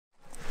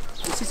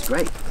This is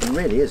great. It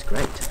really is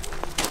great.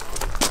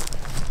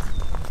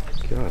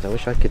 God, I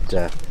wish I could...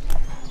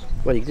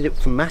 well, you did it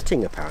for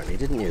matting apparently,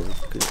 didn't you?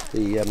 Because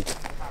the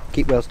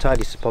Keep Wales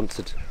Tidy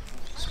sponsored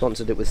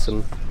it with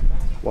some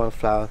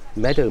wildflower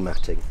meadow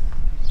matting.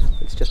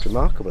 It's just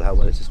remarkable how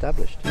well it's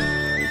established.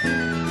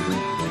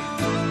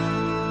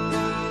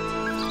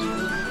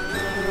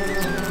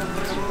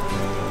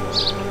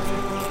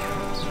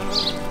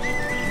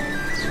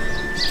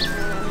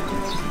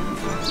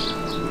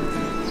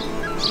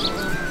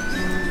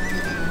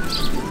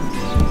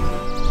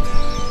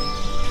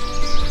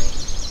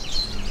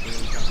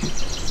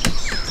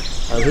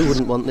 Who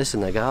wouldn't want this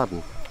in their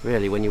garden,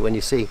 really, when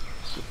you see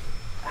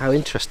how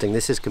interesting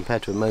this is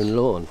compared to a mown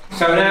lawn?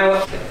 So now,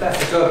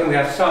 after talking, we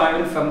have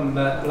Simon from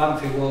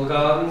Lamphey Wall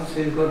Gardens,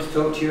 who's going to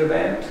talk to you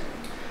about.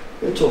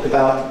 We'll talk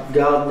about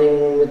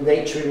gardening with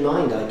nature in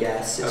mind, I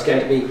guess. It's going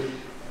to be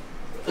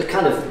a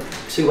kind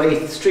of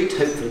two-way street,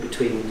 hopefully,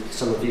 between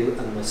some of you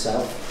and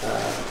myself.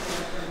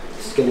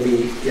 It's going to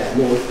be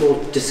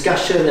more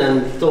discussion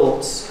and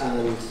thoughts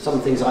and some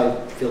things I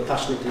feel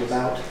passionately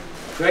about.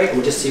 Great.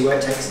 We'll just see where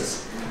it takes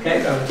us.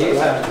 Okay, over to you.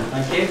 Right.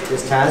 Thank you.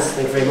 Here's Taz,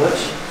 thank you very much.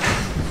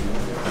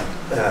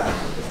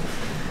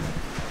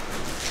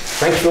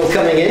 Thank you for all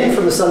coming in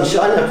from the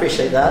sunshine, I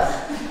appreciate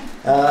that.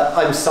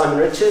 I'm Simon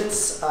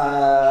Richards.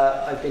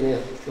 I've been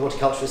a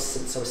horticulturist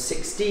since I was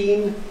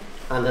 16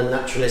 and a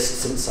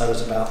naturalist since I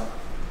was about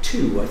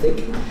 2, I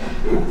think.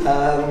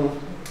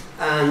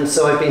 And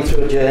so I've been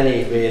through a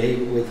journey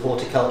really with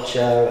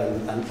horticulture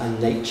and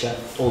nature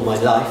all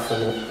my life,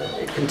 and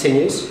it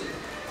continues.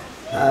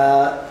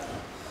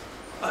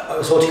 I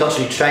was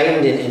horticulturally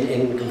trained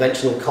in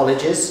conventional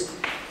colleges,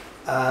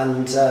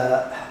 and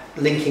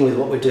linking with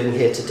what we're doing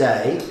here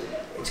today,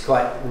 it's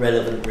quite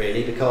relevant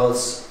really,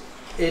 because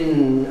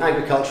in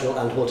agricultural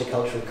and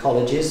horticultural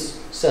colleges,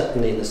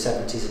 certainly in the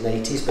 70s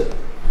and 80s, but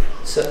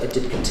certainly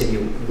did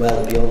continue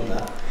well beyond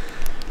that,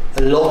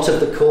 a lot of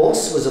the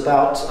course was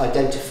about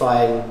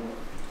identifying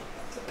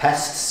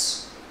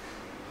pests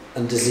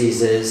and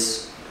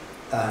diseases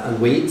and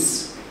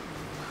weeds,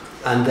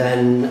 and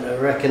then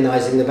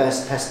recognising the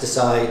best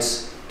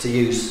pesticides to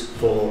use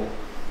for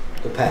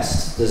the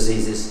pests,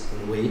 diseases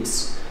and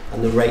weeds,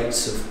 and the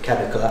rates of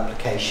chemical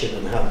application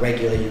and how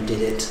regularly you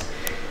did it,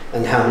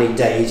 and how many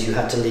days you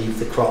had to leave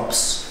the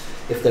crops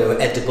if they were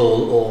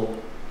edible or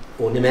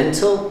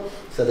ornamental,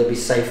 so they'd be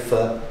safe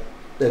for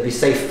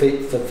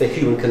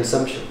human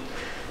consumption.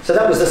 So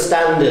that was the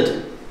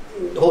standard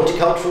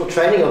horticultural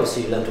training.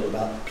 Obviously you learned all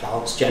about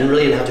plants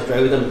generally and how to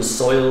grow them, and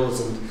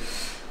soils and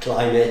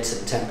climate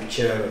and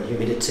temperature and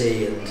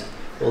humidity and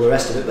all the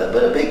rest of it,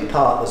 but a big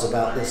part was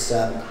about this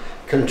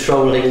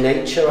controlling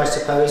nature, I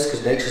suppose,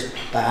 because nature's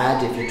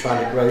bad if you're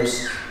trying to grow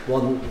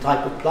one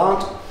type of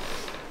plant.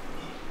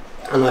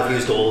 And I've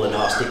used all the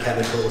nasty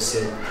chemicals,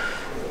 the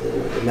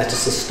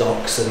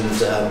metacystox and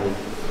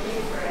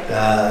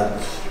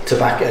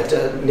tobacco,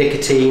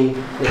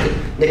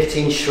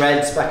 nicotine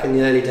shreds. Back in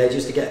the early days, you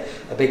used to get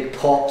a big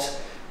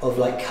pot of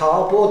like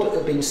cardboard that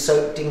had been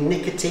soaked in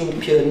nicotine,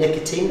 pure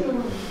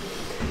nicotine.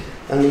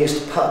 And they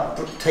used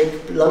to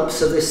take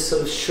lumps of this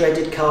sort of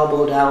shredded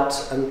cardboard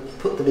out and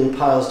put them in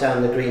piles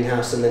down the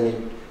greenhouse, and then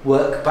you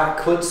work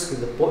backwards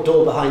with the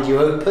door behind you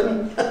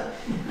open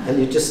and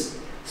you just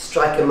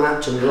strike a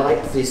match and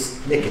light this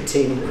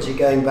nicotine as you're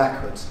going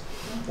backwards.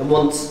 And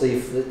once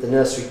the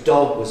nursery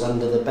dog was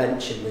under the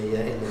bench in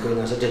the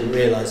greenhouse, I didn't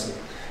realise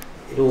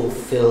it all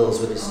fills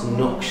with this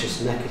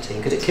noxious nicotine,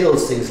 because it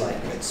kills things like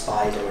red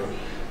spider and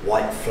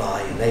white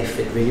fly, and they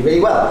fit really, really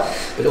well.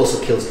 But it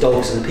also kills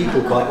dogs and people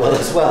quite well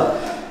as well.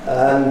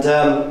 And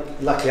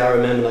luckily I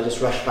remember I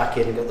just rushed back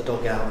in and got the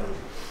dog out,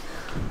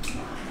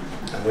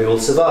 and we all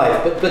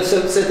survived. But so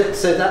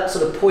that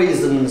sort of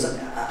poisons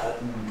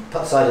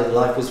side of the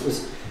life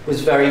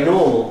was very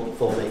normal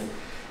for me.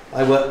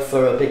 I worked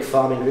for a big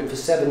farming group for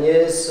 7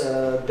 years,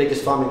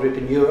 biggest farming group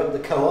in Europe, the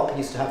Co-op.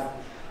 Used to have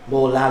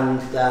more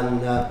land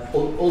than,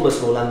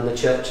 almost more land than the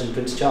church in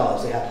Prince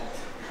Charles. They had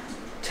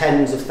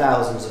tens of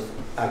thousands of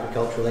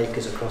agricultural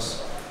acres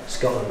across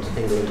Scotland,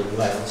 England and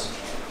Wales.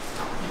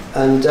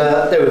 And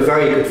they were a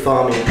very good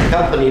farming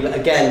company, but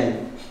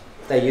again,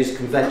 they used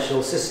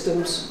conventional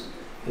systems.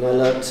 And I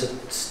learned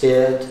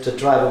to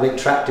drive a big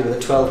tractor with a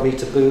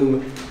 12-metre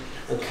boom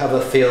and cover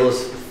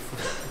fields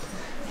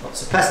with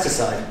lots of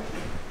pesticide.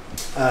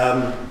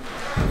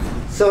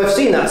 So I've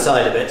seen that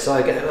side of it, so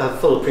I get a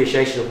full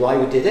appreciation of why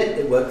we did it.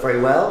 It worked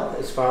very well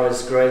as far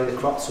as growing the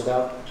crops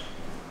without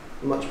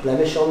much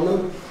blemish on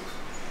them.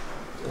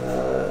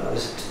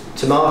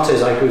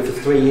 Tomatoes I grew for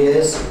 3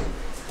 years,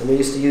 and we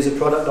used to use a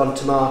product on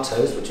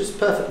tomatoes which is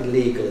perfectly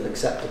legal and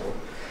acceptable.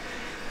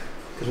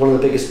 Because one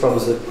of the biggest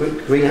problems with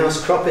the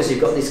greenhouse crop is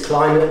you've got this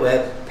climate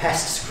where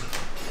pests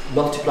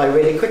multiply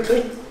really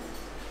quickly.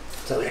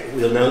 So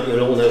you'll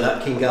all know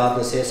that, keen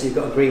gardeners here. So you've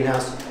got a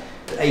greenhouse,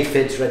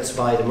 aphids, red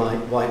spider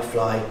mite, white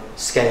fly,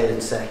 scale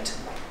insect.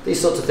 These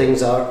sorts of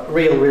things are a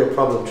real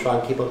problem to try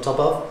and keep on top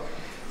of.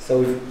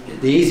 So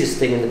the easiest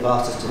thing in the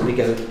past is to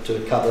go to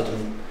a cupboard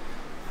and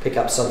pick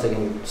up something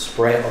and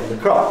spray it on the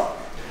crop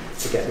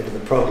to get rid of the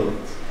problem.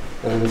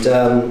 And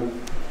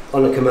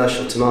on a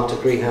commercial tomato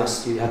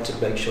greenhouse, you had to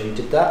make sure you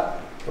did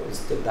that.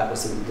 That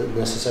was the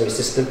necessary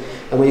system.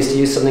 And we used to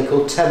use something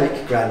called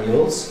temic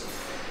granules.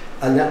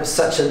 And that was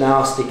such a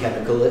nasty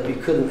chemical that you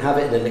couldn't have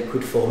it in a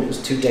liquid form. It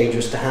was too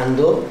dangerous to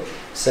handle.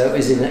 So it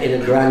was in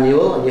a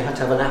granule, and you had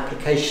to have an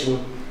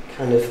application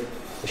kind of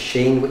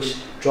machine which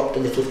dropped a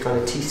little kind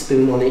of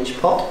teaspoon on each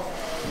pot.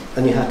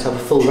 And you had to have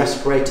a full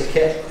respirator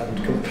kit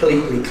and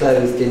completely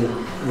clothed in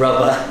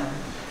rubber.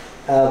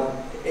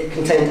 It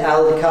contained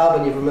aldicarb,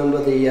 and you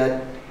remember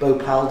the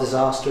Bhopal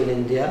disaster in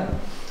India.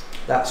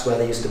 That's where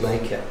they used to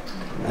make it.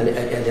 And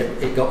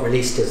it got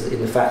released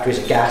in the factory as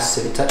a gas.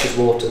 If it touches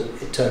water,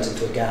 it turns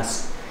into a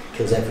gas,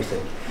 kills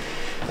everything.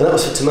 And that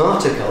was for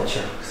tomato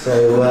culture.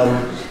 So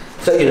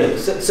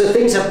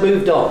things have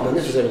moved on, and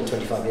this was only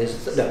 25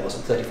 years, no it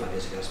wasn't, 35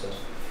 years ago I suppose.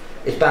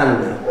 It's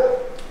banned now.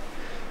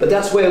 But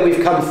that's where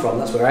we've come from,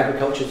 that's where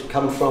agriculture's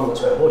come from,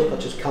 that's where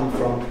horticulture's come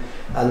from,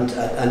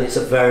 and it's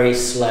a very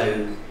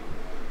slow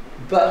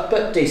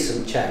but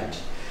decent change.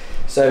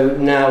 So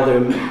now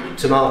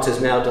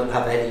tomatoes now don't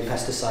have any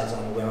pesticides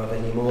I'm aware of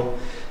anymore.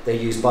 They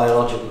use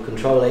biological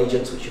control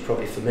agents, which you're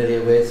probably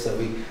familiar with. So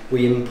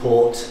we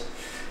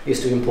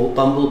used to import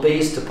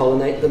bumblebees to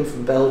pollinate them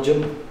from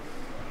Belgium.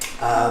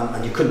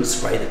 And you couldn't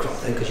spray the crop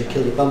then because you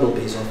kill your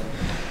bumblebees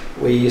off.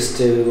 We used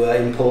to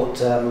import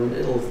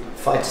little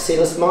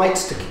phytocoelus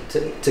mites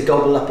to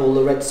gobble up all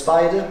the red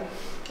spider,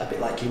 a bit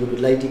like you would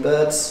with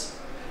ladybirds.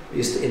 We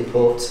used to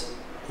import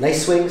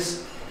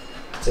lacewings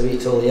to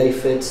eat all the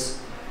aphids.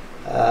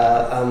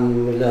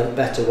 And we learnt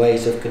better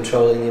ways of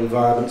controlling the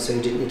environment, so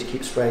you didn't need to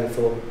keep spraying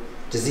for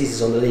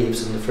diseases on the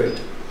leaves and the fruit.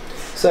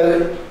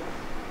 So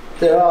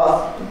there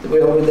are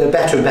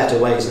better and better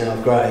ways now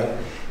of growing,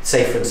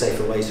 safer and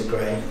safer ways of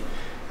growing,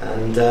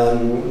 and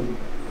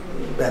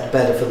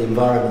better for the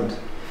environment.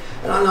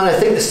 And I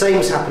think the same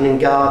is happening in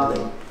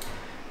gardening.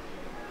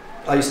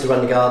 I used to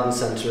run the garden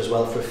centre as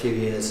well for a few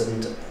years,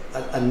 and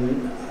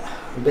I'm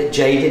a bit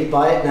jaded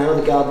by it now,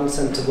 the garden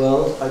centre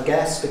world, I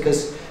guess,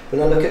 because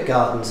when I look at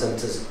garden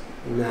centres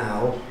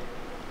now,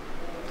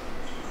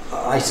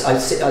 I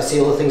see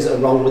all the things that are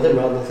wrong with them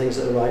rather than the things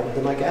that are right with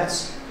them, I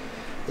guess.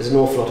 There's an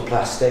awful lot of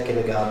plastic in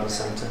a garden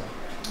centre.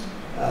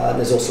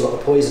 There's also a lot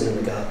of poison in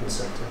the garden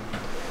centre.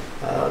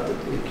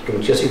 You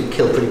can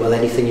kill pretty well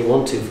anything you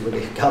want to from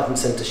a garden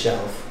centre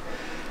shelf.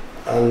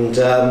 And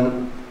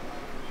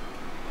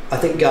I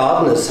think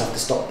gardeners have to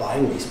stop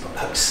buying these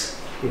products.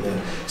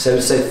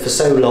 So for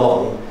so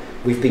long,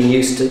 we've been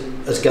used to,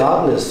 as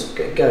gardeners,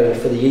 going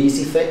for the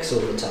easy fix all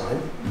the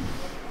time,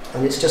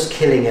 and it's just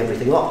killing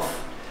everything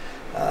off.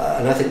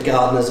 And I think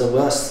gardeners are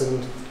worse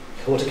than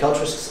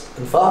horticulturists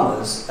and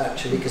farmers,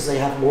 actually, because they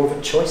have more of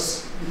a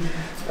choice.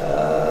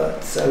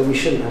 So we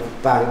shouldn't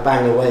have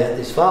bang away at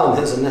these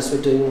farmers unless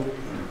we're doing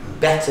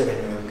better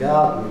in our own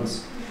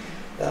gardens.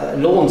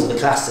 Lawns are the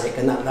classic,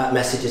 and that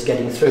message is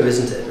getting through,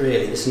 isn't it,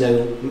 really? This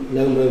no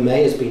mow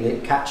May has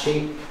been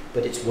catchy,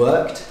 but it's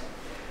worked.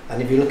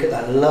 And if you look at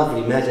that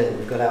lovely meadow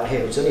we've got out here,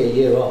 it's only a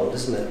year old,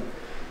 isn't it?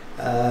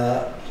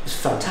 It's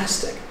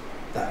fantastic,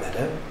 that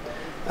meadow.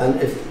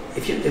 And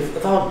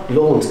if our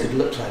lawns could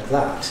look like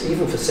that,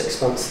 even for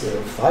 6 months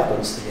or 5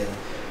 months of the year,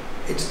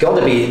 it's got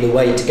to be the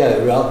way to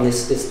go, rather than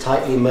this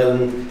tightly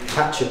mown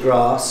patch of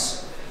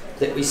grass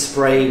that we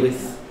spray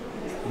with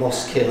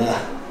moss killer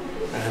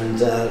and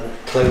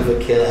clover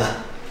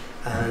killer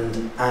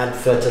and add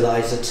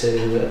fertiliser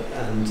to,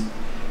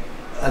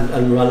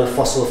 and run a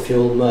fossil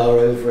fuel mower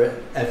over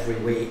it every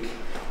week.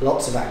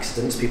 Lots of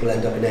accidents, people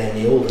end up in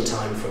A&E all the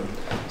time from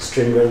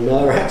strimmer and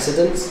mower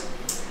accidents.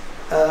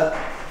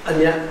 And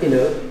yet,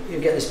 you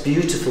get this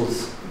beautiful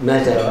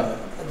meadow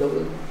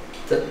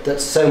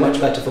that's so much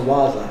better for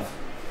wildlife.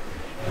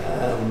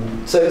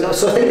 So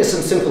I think there's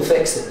some simple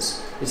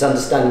fixes. It's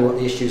understanding what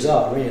the issues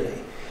are,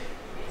 really.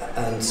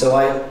 And so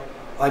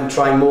I'm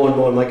trying more and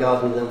more in my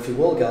garden in Lamphey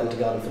wall garden to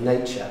garden for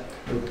nature,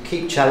 and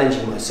keep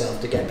challenging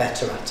myself to get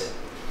better at it.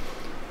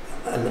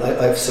 And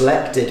I've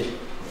selected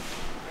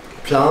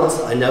plants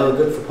that I know are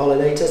good for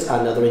pollinators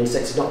and other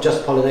insects. It's not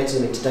just pollinators, I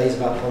mean today's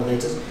about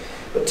pollinators,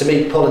 but to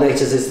me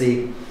pollinators is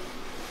the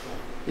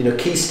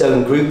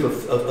keystone group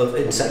of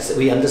insects that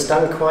we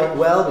understand quite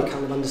well. We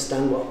kind of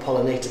understand what a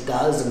pollinator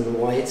does and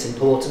why it's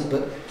important,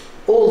 but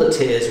all the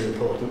tears are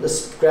important.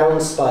 The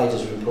ground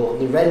spiders are important.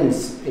 The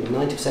wrens,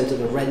 90% of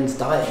the wren's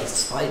diet is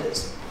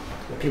spiders.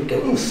 And people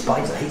go, oh,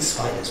 spiders, I hate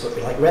spiders, but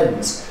we like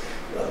wrens.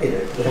 They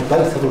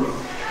both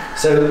haven't.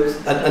 So,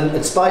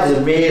 and spiders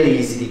are really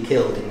easily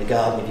killed in the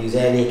garden if you use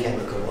any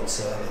chemical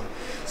whatsoever.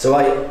 So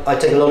I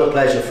take a lot of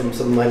pleasure from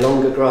some of my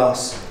longer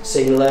grass,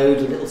 seeing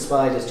loads of little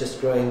spiders just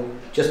growing,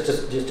 just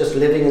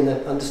living in the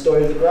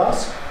understory of the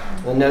grass.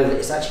 I know that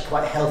it's actually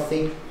quite a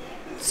healthy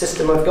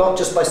system I've got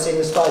just by seeing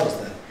the spiders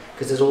there,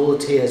 because there's all the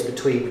tiers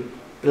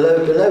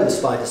below the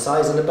spider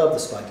size and above the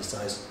spider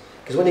size.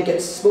 Because when it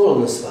gets smaller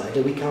than the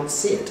spider, we can't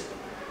see it.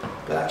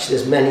 But actually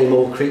there's many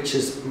more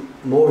creatures,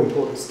 more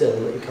important still,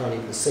 that you can't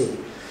even see.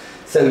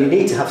 So you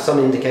need to have some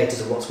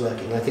indicators of what's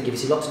working. I think if you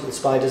see lots of little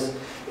spiders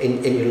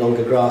in your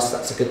longer grass,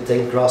 that's a good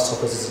thing.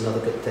 Grasshoppers is another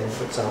good thing,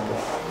 for example.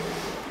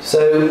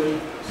 So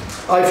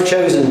I've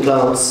chosen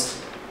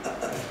plants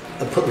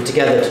and put them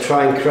together to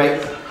try and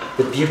create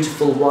the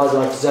beautiful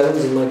wildlife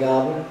zones in my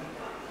garden,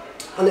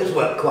 and it's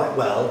worked quite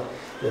well.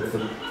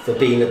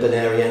 Verbena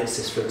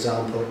bonariensis, for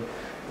example,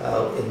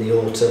 in the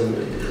autumn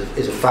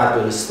is a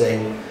fabulous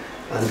thing,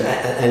 and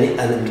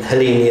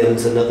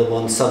helenium's another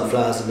one,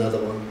 sunflowers another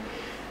one.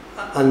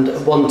 And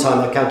at one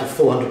time I counted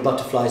 400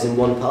 butterflies in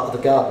one part of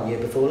the garden year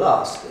before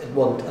last, at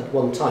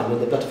one time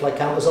when the butterfly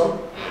count was on.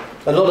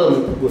 A lot of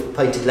them were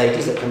painted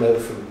ladies that come over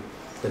from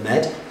the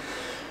Med,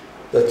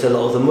 but a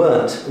lot of them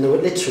weren't. And there were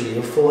literally,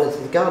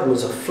 the garden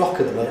was a flock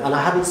of them, and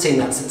I hadn't seen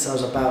that since I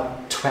was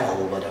about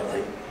 12, I don't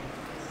think.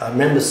 I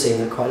remember seeing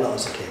that quite a lot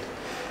as a kid.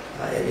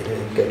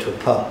 You go to a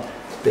pub,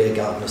 beer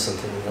garden or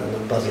something, and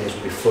the buzzings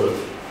would be full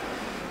of.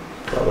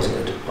 Well, I wasn't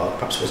going to. Well,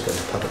 perhaps I was going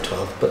to a pub at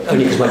 12, but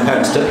only because my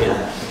parents took me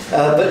there.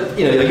 But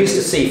I used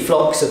to see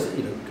flocks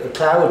of,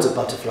 clouds of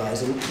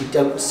butterflies, and you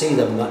don't see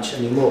them much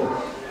anymore.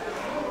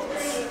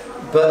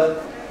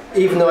 But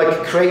even though I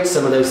could create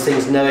some of those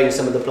things, knowing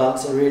some of the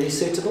plants are really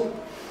suitable,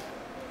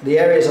 the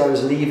areas I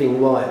was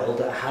leaving wild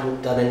that I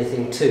hadn't done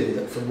anything to,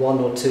 that for 1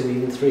 or 2,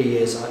 even 3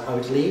 years, I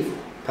would leave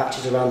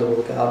patches around the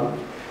wall garden.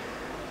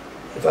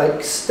 If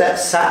I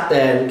sat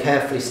there and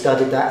carefully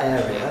studied that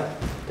area,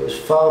 there was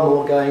far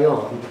more going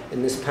on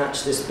in this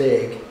patch this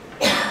big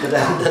that I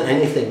hadn't done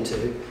anything to,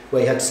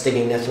 where you had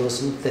stinging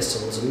nettles and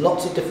thistles and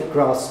lots of different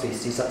grass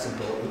species, that's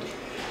important,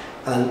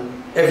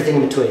 and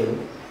everything in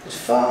between. There's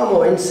far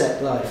more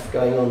insect life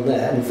going on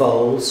there, and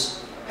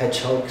voles,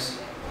 hedgehogs,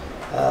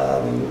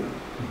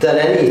 than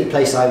any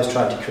place I was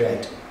trying to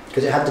create,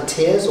 because it had the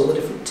tiers, all the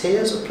different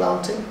tiers of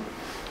planting.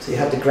 So you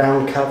had the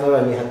ground cover,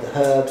 and you had the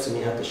herbs, and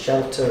you had the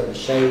shelter and the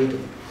shade, and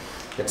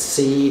you had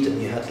seed, and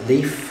you had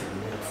leaf,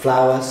 and you had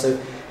flower, so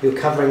you were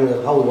covering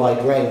the whole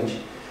wide range.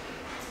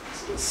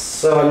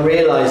 So I'm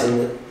realising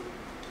that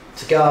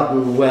to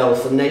garden well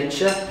for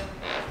nature,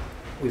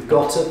 we've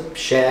got to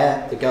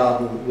share the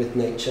garden with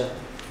nature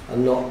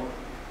and not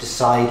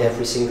decide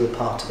every single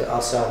part of it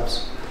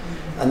ourselves.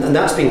 And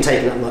that's been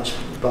taken up much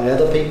by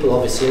other people,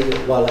 obviously.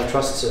 Wildlife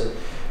trusts are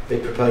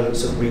big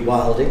proponents of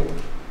rewilding.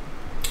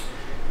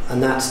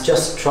 And that's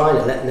just trying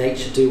to let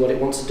nature do what it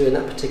wants to do in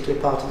that particular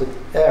part of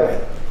the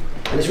area.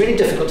 And it's really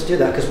difficult to do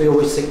that because we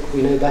always think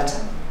we know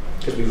better,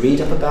 because we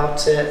read up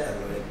about it,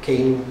 and we're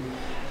keen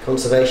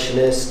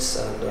conservationists,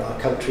 and our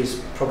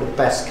country's probably the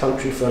best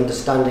country for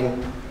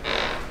understanding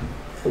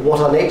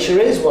what our nature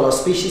is, what our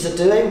species are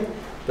doing,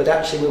 but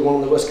actually we're one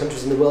of the worst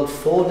countries in the world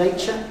for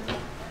nature.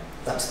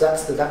 That's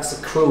the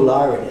cruel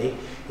irony,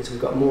 is we've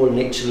got more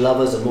nature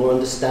lovers and more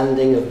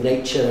understanding of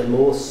nature and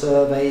more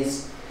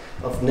surveys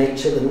of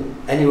nature than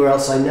anywhere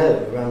else I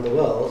know around the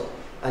world,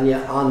 and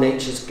yet our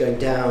nature's going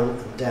down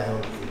and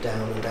down and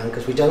down and down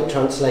because we don't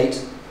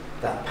translate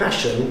that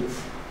passion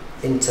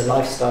into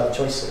lifestyle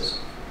choices.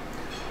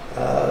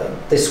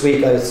 This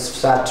week I was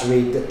sad to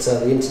read that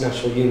the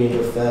International Union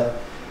of the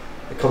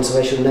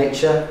Conservation of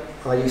Nature,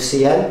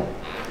 IUCN,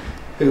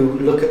 who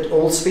look at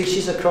all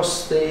species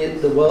across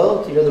the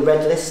world, the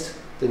red list,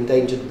 the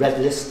endangered red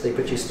list, they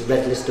produced the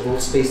red list of all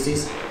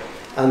species,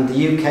 and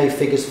the UK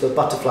figures for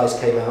butterflies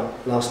came out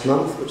last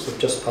month, which they've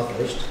just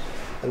published.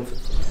 And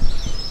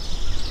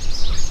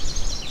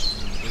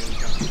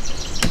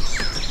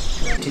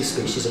 2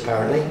 species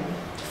apparently,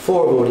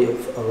 4 are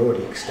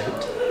already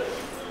extinct,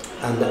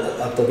 and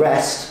of the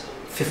rest,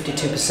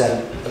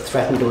 52% are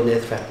threatened or near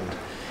threatened.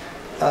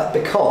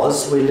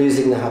 Because we're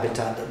losing the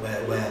habitat that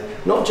we're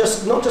not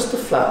just the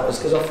flowers,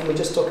 because often we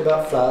just talk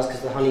about flowers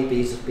because the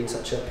honeybees have been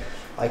such an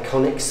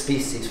iconic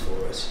species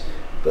for us,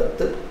 but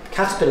the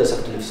caterpillars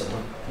have to live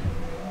somewhere.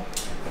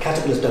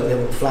 Caterpillars don't live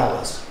on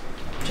flowers,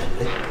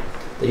 generally.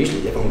 They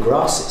usually live on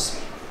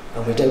grasses,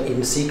 and we don't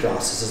even see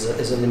grasses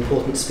as an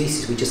important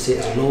species, we just see it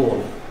as a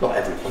lawn. Not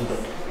everyone,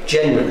 but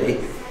generally,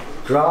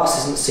 grass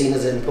isn't seen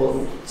as an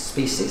important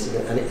species,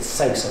 and it's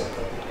so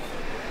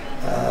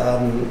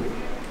important.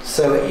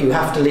 So you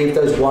have to leave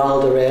those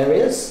wilder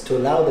areas to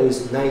allow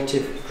those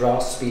native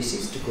grass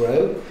species to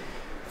grow,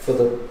 for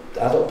the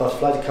adult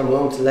butterfly to come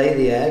along to lay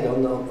the egg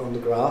on the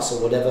grass or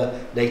whatever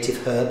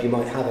native herb you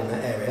might have in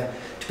that area,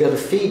 to be able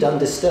to feed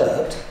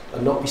undisturbed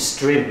and not be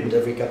strimmed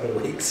every couple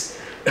of weeks,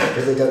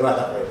 because they don't like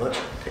that very much,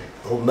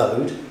 or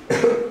mowed,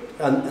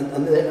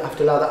 and they have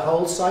to allow that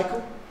whole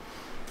cycle.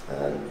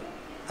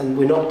 And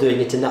we're not doing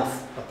it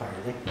enough,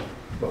 apparently.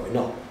 Well, we're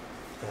not.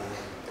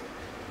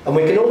 And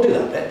we can all do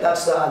that bit. I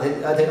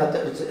think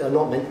I'm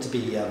not meant to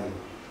be,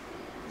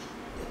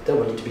 don't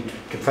want it to be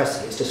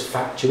depressing, it's just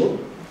factual.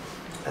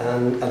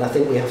 And I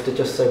think we have to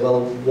just say,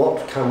 well,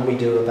 what can we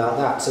do about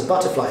that? So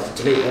butterflies,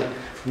 to me, are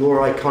more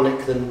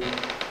iconic than,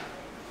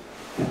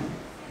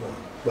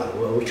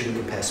 well, we shouldn't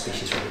compare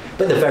species really,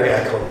 but they're very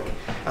iconic,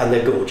 and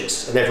they're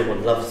gorgeous, and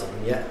everyone loves them,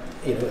 and yet,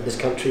 in this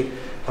country,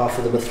 half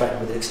of them are threatened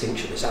with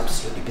extinction. It's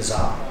absolutely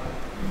bizarre.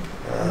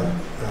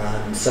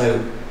 And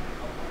so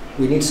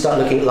we need to start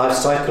looking at life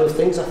cycle of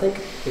things, I think,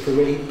 if we're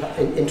really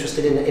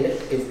interested in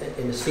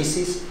a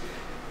species,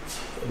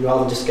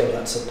 rather than just go,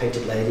 that's a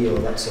painted lady, or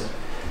that's a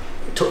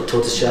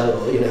tortoiseshell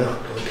or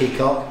or a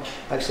peacock.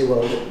 Actually,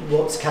 well,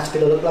 what's a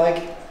caterpillar look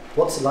like?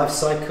 What's the life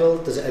cycle?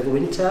 Does it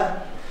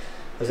overwinter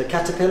as a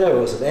caterpillar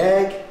or as an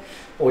egg,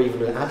 or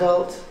even an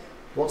adult?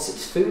 What's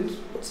its food?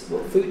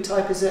 What food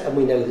type is it? And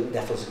we know that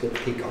nettles are good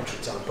for peacocks, for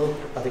example.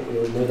 I think we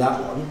all know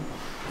that one.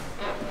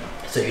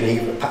 So you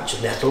need a patch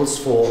of nettles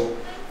for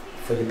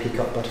your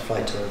peacock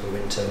butterfly to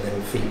overwinter and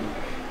then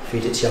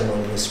feed its young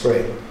on in the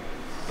spring.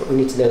 But we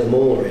need to know them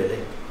all really,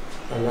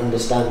 and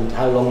understand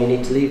how long you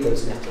need to leave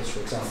those nettles, for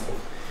example.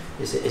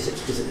 Is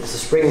the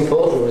spring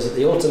important, or is it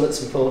the autumn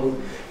that's important?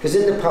 Because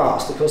in the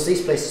past, of course,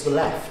 these places were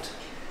left.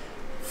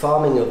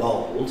 Farming of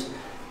old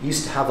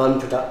used to have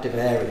unproductive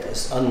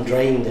areas,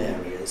 undrained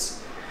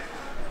areas,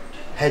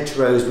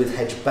 hedgerows with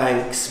hedge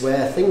banks,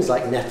 where things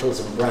like nettles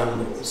and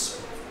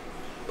brambles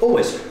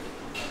always grew.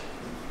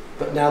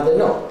 But now they're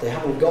not. They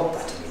haven't got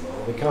that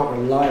anymore. We can't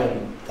rely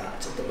on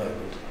that at the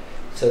moment.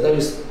 So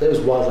those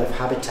wildlife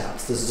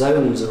habitats, the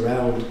zones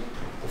around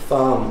the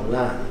farm and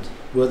land,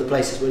 were the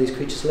places where these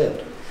creatures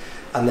lived.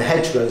 And the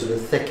hedgerows were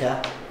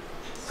thicker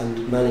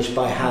and managed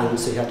by hand,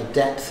 so you had a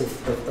depth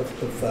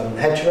of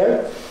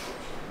hedgerow,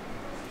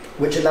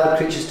 which allowed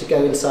creatures to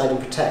go inside and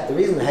protect. The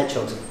reason the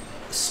hedgehogs are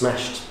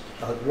smashed,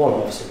 one,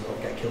 obviously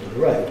not get killed on the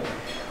road,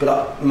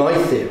 but my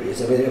theory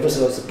is,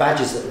 obviously it's the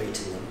badgers that are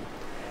eating them,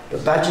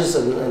 but badgers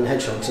and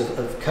hedgehogs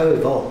have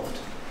co-evolved.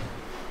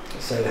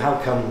 So how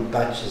come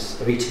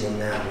badgers are eating them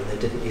now when they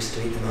didn't used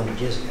to eat them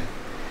 100 years ago?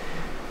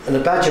 And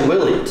a badger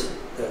will eat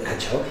a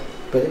hedgehog,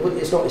 but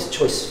it's not its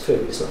choice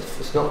food.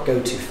 It's not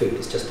go-to food.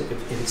 It's just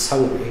if it's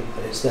hungry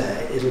and it's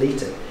there, it'll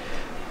eat it.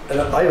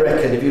 And I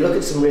reckon if you look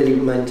at some really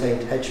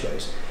maintained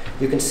hedgerows,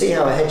 you can see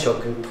how a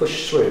hedgehog can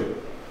push through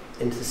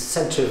into the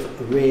centre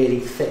of a really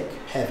thick,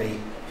 heavy,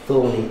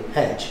 thorny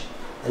hedge,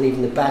 and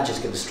even the badger's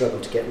going to struggle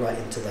to get right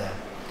into there.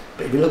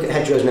 But if you look at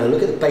hedgerows now,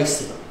 look at the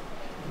base of them.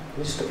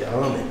 You just put your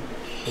arm in, and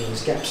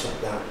there's gaps like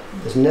that.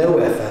 There's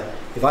nowhere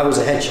if I was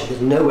a hedgehog,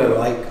 there's nowhere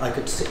I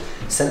could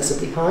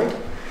sensibly hide.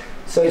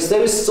 So it's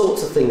those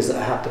sorts of things that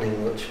are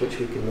happening which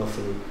we can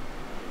often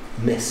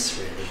miss,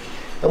 really.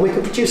 And we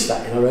can produce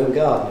that in our own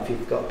garden. If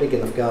you've got a big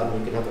enough garden,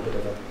 you can have a bit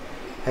of a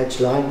hedge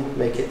line,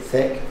 make it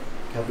thick,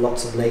 have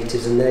lots of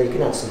natives in there. You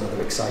can add some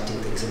other exciting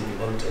things in if you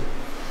want to.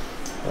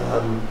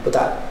 But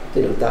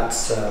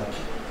that's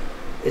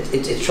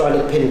it's trying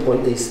to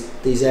pinpoint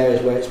these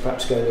areas where it's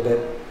perhaps going a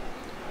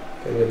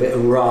bit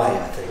awry,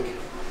 I think.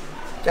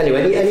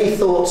 Anyway, any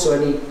thoughts or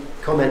any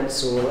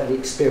comments or any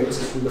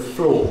experiences from the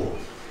floor,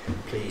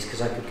 please,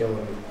 because I could go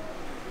on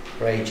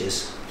for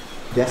ages.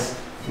 Yes,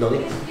 Nolly?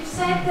 You've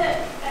said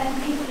that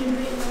people in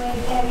Britain are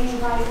very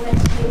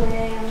environmentally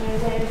aware and they're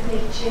aware of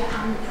nature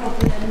and the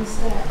problems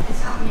that is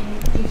happening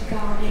due to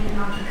gardening and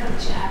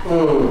agriculture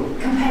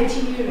compared to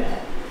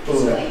Europe. So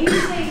are you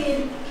saying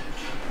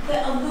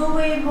that although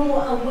we're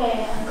more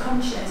aware and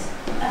conscious,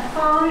 are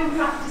farming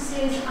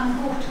practices and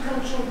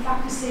horticultural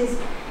practices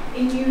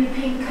in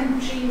European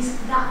countries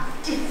that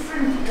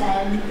different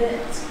then,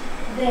 that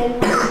their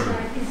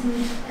wildlife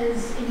isn't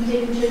as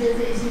endangered as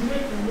it is in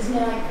Britain? Isn't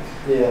it like...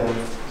 Yeah,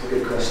 it's a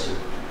good question.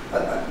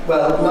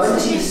 Well,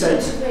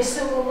 90%... We're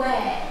so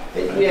aware.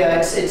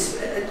 It's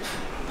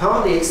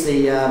partly it's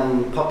the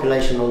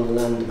population on the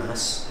land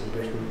mass in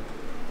Britain.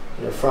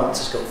 France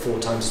has got 4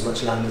 times as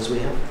much land as we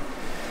have,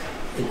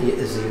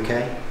 as the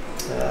UK.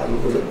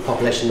 With the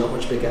population not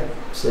much bigger,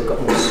 so they've got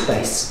more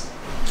space.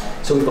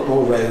 So we've got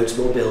more roads,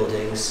 more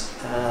buildings.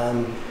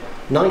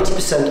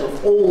 90%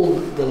 of all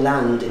the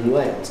land in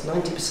Wales,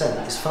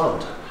 90% is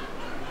farmed.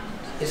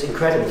 It's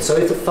incredible. So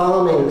if the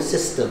farming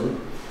system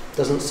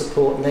doesn't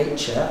support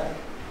nature,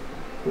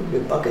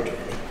 we're buggered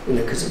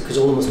really, because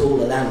almost all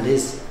the land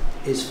is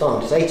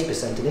farmed. It's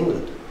 80% in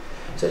England.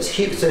 So it's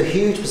huge. So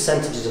huge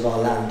percentages of our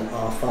land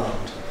are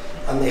farmed,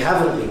 and they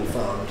haven't been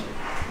farmed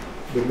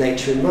with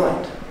nature in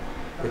mind,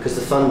 because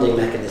the funding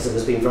mechanism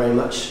has been very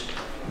much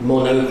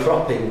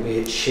monocropping, be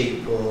it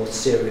sheep or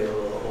cereal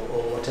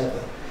or whatever.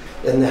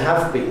 And there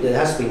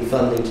has been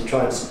funding to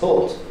try and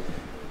support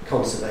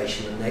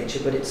conservation and nature,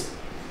 but it's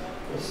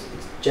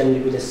generally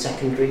been a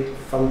secondary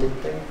funded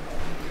thing.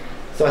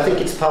 So I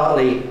think it's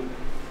partly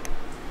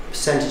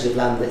percentage of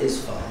land that is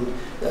farmed.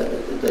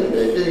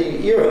 The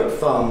Europe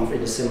farmed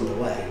in a similar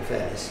way, in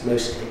fairness,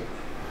 mostly.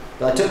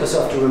 But I took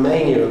myself to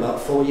Romania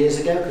about 4 years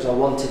ago because I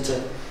wanted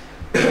to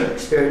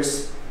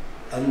experience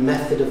a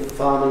method of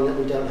farming that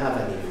we don't have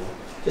anymore,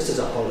 just as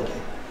a holiday.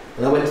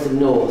 And I went to the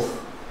north,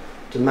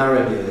 to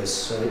Maramures.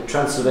 So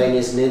Transylvania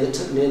is near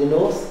the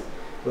north,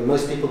 where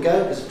most people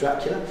go because of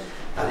Dracula,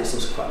 and it's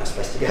also quite a nice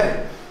place to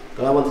go.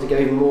 But I wanted to go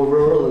even more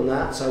rural than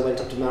that, so I went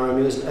up to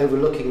Maramures and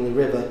overlooking the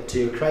river to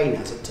Ukraine,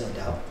 as it turned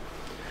out.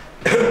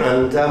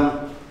 And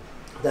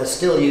they're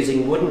still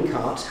using wooden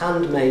carts,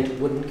 handmade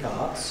wooden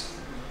carts,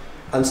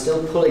 and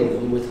still pulling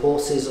them with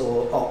horses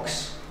or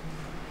ox.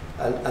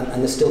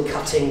 And they're still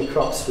cutting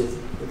crops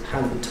with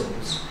hand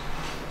tools.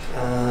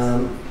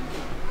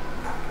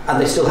 And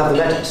they still have the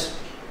meadows.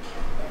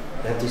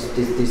 They have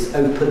these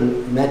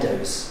open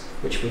meadows,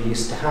 which we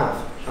used to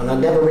have. And I've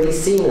never really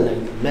seen an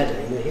open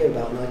meadow. You hear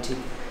about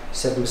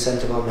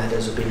 97% of our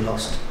meadows have been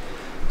lost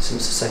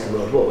since the Second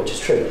World War, which is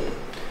true.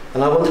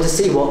 And I wanted to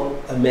see what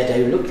a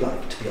meadow looked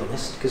like, to be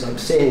honest, because I'm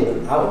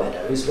seeing our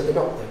meadows, but they're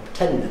not, they're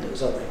pretend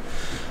meadows, aren't they?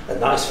 They're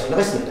nice, very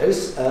nice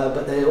meadows,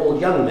 but they're all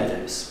young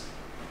meadows.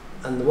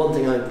 And the one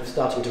thing I'm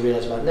starting to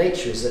realise about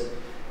nature is that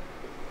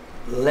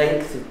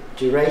length of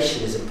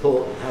duration is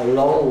important, how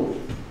long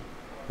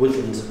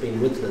woodlands have been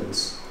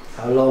woodlands,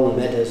 how long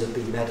meadows have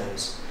been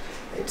meadows.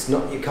 It's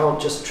not, you can't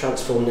just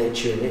transform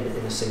nature in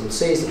a single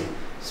season.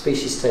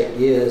 Species take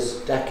years,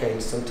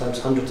 decades, sometimes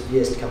hundreds of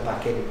years to come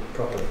back in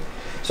properly.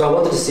 So I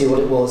wanted to see what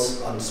it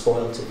was,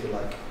 unspoilt if you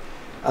like.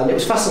 And it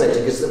was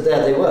fascinating because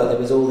there they were, there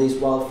was all these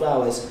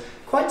wildflowers,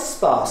 quite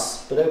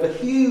sparse, but over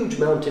huge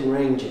mountain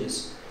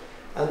ranges.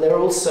 And there were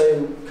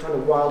also kind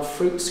of wild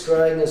fruits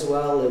growing as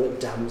well. There were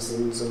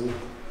damsons and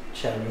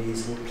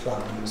cherries and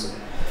plums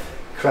and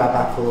crab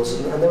apples,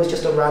 and there was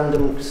just a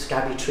random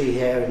scabby tree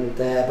here and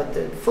there, but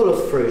they're full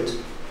of fruit.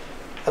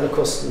 And of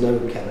course no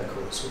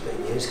chemicals were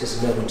being used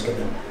because no one's going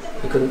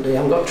to, they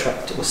haven't got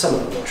tractors, well some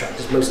of them got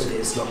tractors, most of it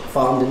is not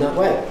farmed in that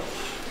way.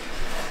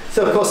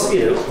 So of course,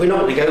 you know, we're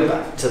not going to go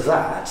back to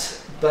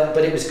that, but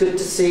it was good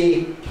to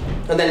see,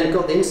 and then you've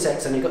got the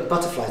insects and you've got the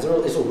butterflies,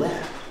 it's all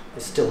there,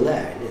 it's still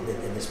there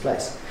in this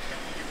place.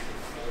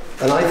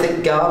 And I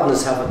think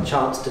gardeners have a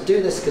chance to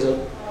do this because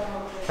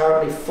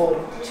currently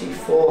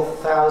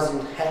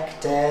 44,000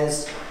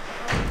 hectares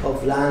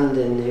of land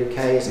in the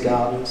UK is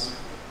gardens.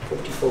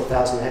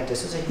 44,000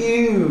 hectares. It's a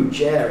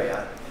huge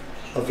area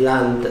of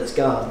land that's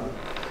garden.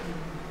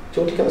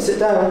 Do you want to come and sit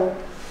down?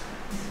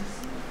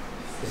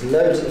 There's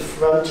loads at the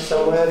front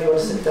somewhere if you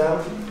want to sit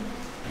down.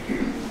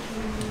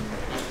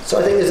 So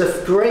I think there's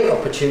a great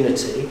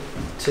opportunity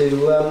to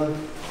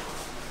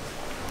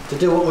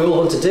do what we all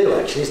want to do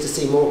actually, is to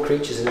see more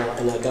creatures in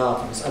our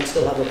gardens and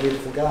still have a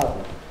beautiful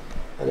garden.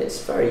 And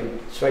it's very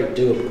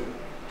doable.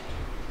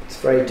 It's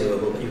very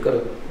doable, but we've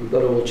got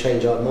to all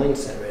change our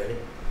mindset really.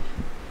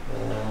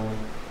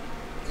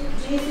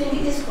 Do you think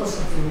it is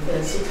possible to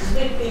reverse it? Because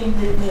we've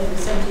been living here for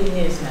 17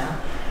 years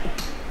now,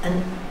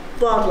 and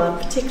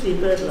wildlife, particularly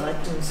bird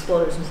life and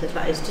swallows and stuff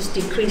like that, is just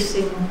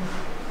decreasing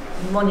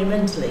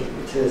monumentally.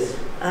 It is.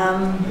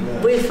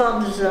 We're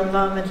farmed as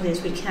environmentally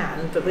as we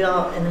can, but we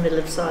are in the middle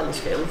of silage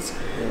fields.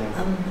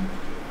 Yeah.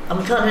 And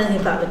we can't do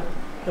anything about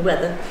the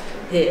weather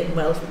here in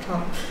Wales, we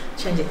can't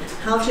change it.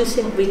 How do you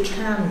think we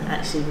can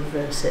actually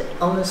reverse it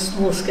on a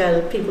small scale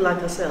of people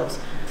like ourselves?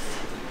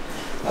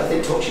 I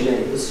think talk to your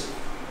neighbours.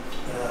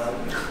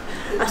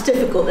 That's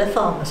difficult, they're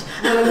farmers.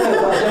 No, but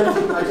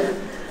I don't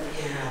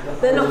yeah,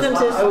 but they're not going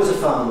to... I was a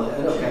farmer,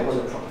 and okay, I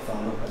wasn't a proper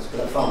farmer, but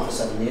I farmed for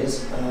 7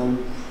 years.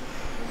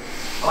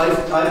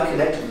 I've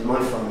connected with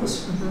my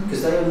farmers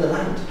because they own the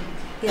land.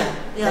 Yeah,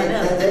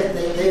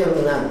 they own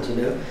the land, you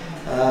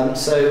know.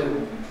 So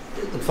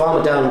the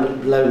farmer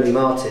down below me,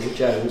 Martin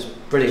Jones,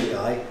 brilliant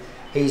guy,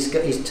 he's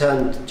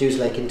turned Dews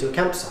Lake into a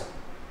campsite,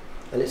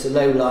 and it's a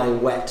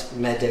low-lying, wet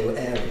meadow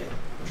area.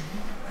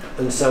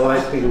 And so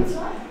I've been...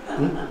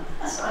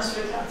 That's nice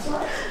for a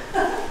campsite.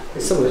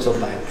 Some of it's on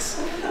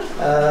banks.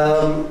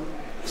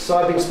 So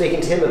I've been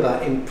speaking to him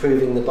about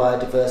improving the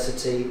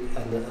biodiversity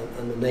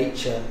and the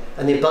nature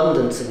and the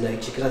abundance of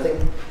nature, because I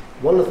think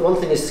one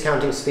thing is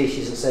counting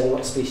species and saying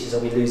what species are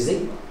we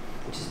losing,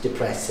 which is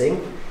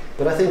depressing,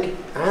 but I think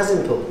as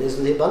important is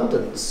the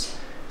abundance.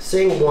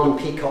 Seeing one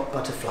peacock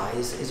butterfly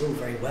is all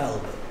very well,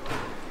 but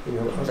you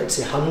know, I'd like to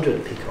see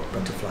 100 peacock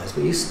butterflies.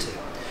 We used to.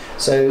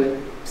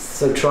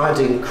 So trying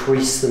to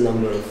increase the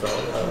number of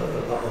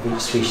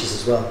each species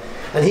as well.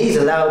 And he's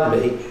allowed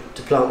me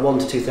to plant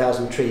 1,000 to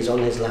 2,000 trees on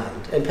his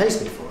land and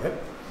pays me for it,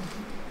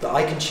 but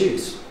I can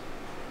choose.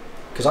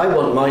 Because I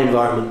want my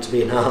environment to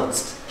be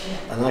enhanced,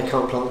 and I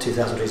can't plant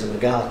 2,000 trees in my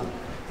garden.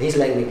 He's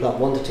letting me plant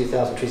 1,000 to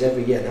 2,000 trees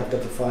every year, and I've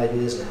done for 5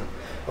 years now,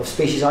 of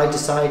species I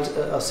decide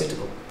are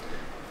suitable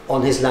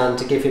on his land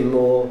to give him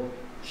more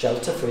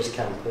shelter for his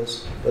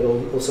campers, but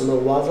also more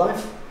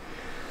wildlife.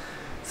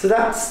 So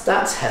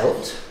that's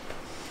helped.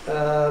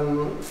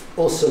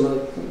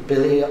 Also,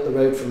 Billy up the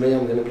road from me,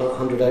 I'm going to plant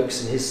 100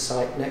 oaks in his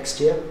site next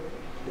year.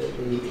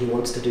 He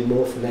wants to do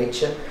more for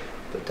nature,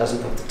 but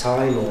doesn't have the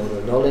time or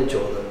the knowledge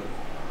or the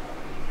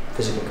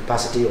physical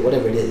capacity or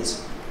whatever it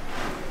is.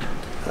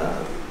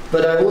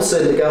 But I also,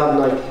 in the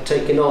garden I've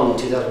taken on in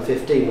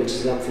 2015, which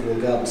is the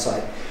Lamphey garden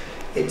site,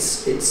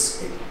 it's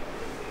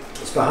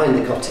behind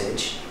the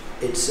cottage.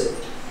 It's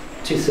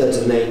 2/3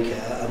 of an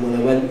acre, and when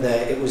I went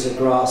there, it was a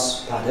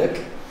grass paddock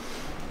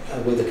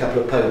with a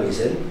couple of ponies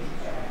in,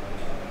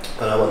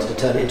 and I wanted to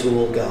turn it into a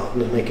walled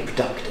garden and make it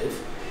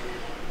productive,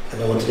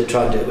 and I wanted to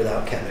try and do it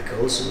without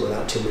chemicals and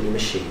without too many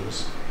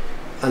machines.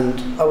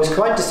 And I was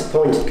quite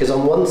disappointed because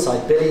on one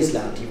side, Billy's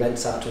land, he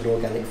rents out to an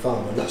organic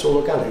farmer, and that's all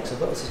organic, so I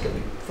thought this is going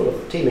to be full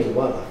of teeming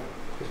wildlife.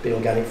 It's been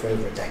organic for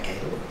over a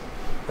decade.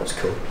 That's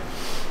cool.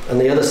 And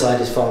the other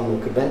side is farmed more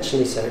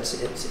conventionally, so it's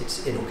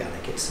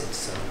inorganic, it's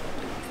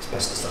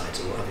pesticides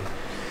and what have you.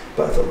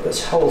 But I thought,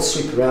 let's whole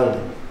sweep around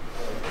it.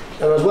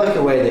 And I was working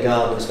away in the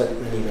garden, I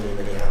spent many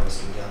hours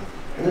in the garden.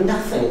 And there was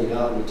nothing in the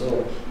garden at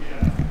all.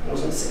 There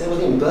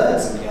wasn't even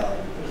birds in the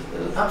garden.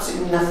 There was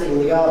absolutely nothing in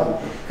the garden,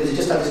 because it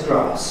just had this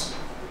grass.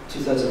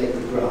 2008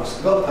 with grass.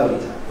 I got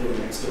ponies out really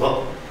next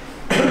door.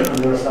 And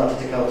then I started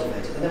to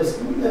cultivate it. And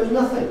there was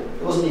nothing.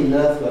 There wasn't even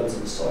earthworms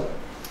in the soil.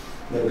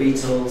 No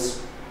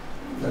beetles,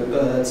 no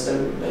birds, no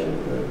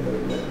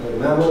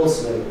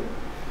mammals, no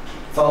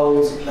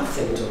foals,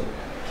 nothing at all.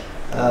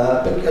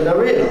 And I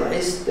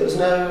realised there was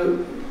no,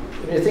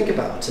 when you think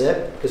about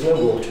it, there's no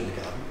water in the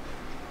garden.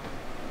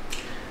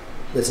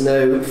 There's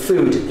no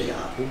food in the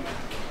garden.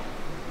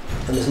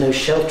 And there's no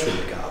shelter in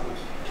the garden.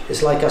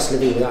 It's like us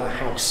living without a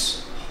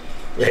house,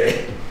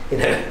 really. You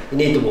know, you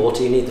need the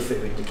water, you need the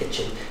food in the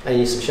kitchen, and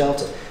you need some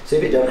shelter. So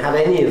if you don't have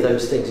any of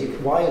those things,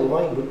 why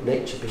would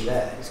nature be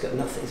there? It's got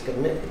nothing, it's got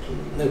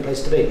no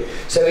place to be.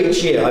 So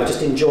each year I've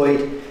just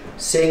enjoyed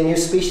seeing new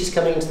species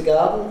coming into the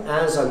garden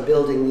as I'm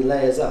building the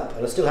layers up.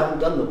 And I still haven't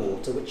done the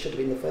water, which should have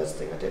been the first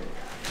thing I did.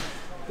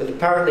 But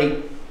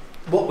apparently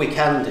what we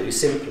can do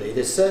simply,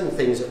 there's certain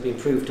things that have been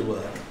proved to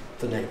work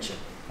for nature.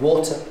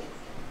 Water,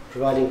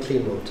 providing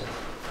clean water.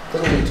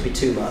 Doesn't need to be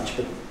too much,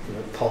 but you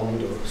know,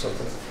 pond or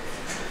something.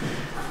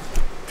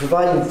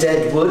 Providing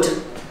dead wood,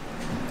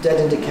 dead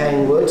and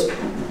decaying wood,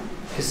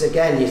 because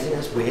again you think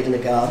that's weird in a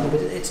garden, but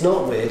it's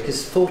not weird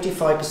because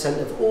 45%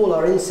 of all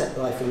our insect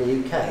life in the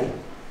UK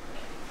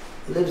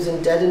lives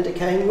in dead and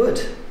decaying wood.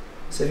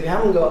 So if you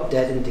haven't got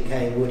dead and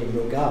decaying wood in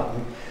your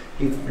garden,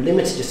 you've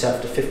limited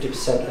yourself to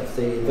 50% of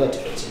the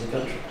invertebrates in the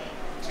country,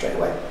 straight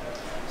away.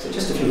 So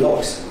just a few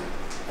logs.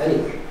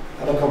 Anyway,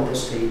 have a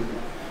compost heap,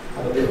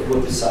 have a bit of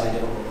wood beside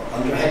it or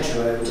under a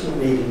hedgerow, it doesn't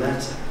really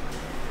matter.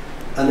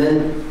 And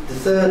then the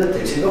third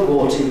thing, so you've got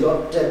water, you've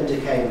got dead and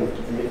decaying wood,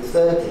 and the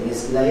third thing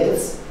is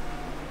layers.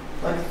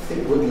 I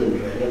think woodland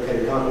really,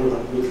 okay, we can't all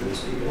have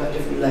woodlands, but you can have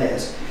different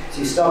layers. So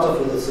you start off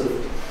with a sort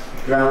of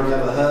ground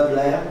cover herb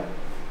layer.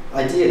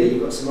 Ideally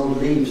you've got some old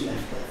leaves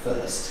left there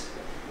first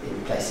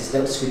in places,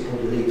 don't sweep all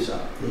the leaves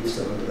up, leave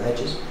some under the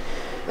hedges.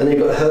 And then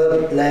you've got a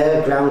herb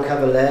layer, ground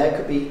cover layer,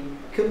 could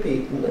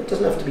be, it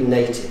doesn't have to be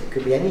native, it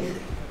could be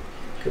anything.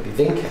 It could be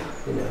vinca,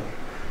 you know,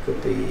 it could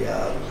be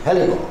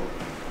hellebore.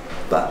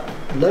 But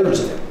loads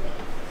of it.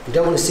 You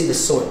don't want to see the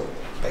soil,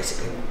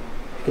 basically.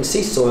 You can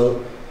see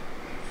soil,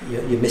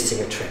 you're missing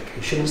a trick.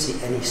 You shouldn't see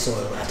any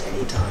soil at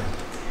any time.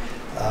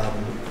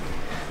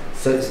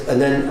 And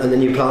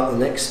then you plant the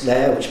next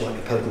layer, which might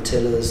be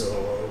potentillers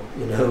or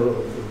you know,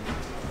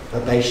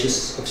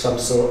 herbaceous of some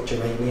sort,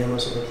 geranium or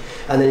something.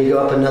 And then you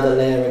go up another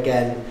layer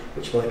again,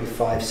 which might be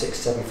 5, 6,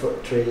 7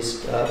 foot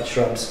trees,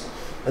 shrubs,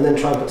 and then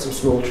try and put some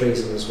small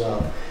trees in as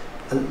well.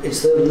 And it's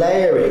the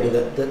layering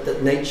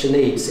that nature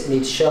needs. It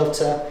needs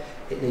shelter,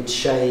 it needs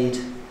shade,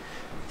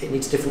 it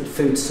needs different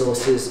food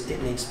sources, it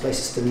needs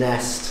places to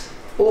nest.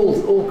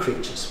 All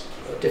creatures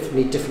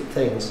need different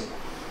things.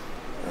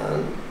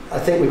 I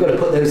think we've got to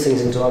put those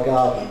things into our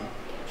garden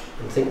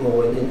and think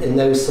more in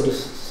those sort of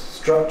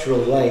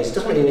structural ways. It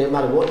doesn't really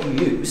matter what you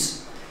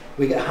use.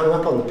 We get hung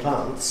up on the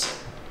plants,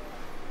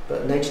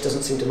 but nature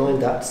doesn't seem to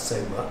mind that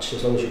so much.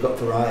 As long as you've got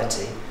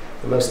variety,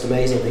 the most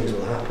amazing things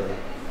will happen.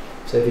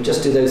 So if you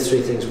just do those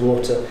three things,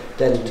 water,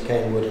 dead and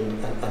decaying wood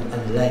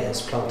and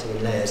layers, planting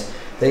in layers,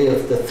 they are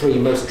the three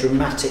most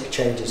dramatic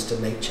changes to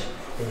nature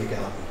in your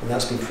garden. And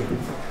that's been proven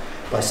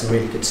by some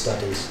really good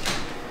studies.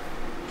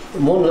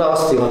 And one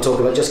last thing I'll talk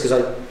about, just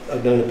because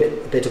I've known a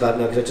bit about it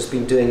now, because I've just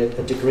been doing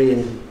a degree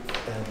in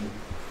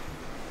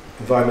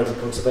environmental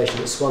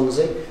conservation at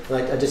Swansea,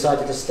 and I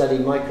decided to study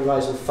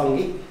mycorrhizal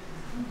fungi,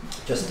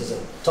 just as a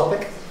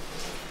topic,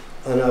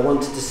 and I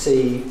wanted to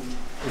see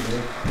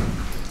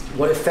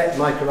what effect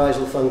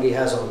mycorrhizal fungi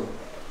has on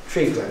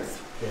tree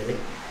growth, really.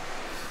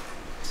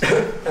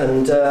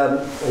 and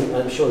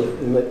I'm sure that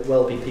there might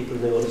well be people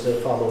who know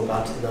far more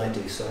about it than I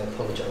do, so I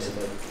apologise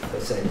if I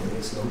say anything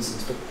that's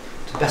nonsense, but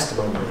to the best of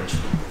my knowledge.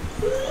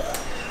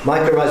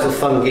 Mycorrhizal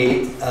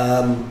fungi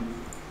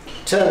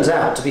turns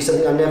out to be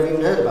something I've never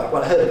even heard about.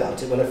 Well, I heard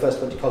about it when I first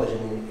went to college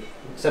in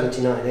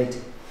 79, 80,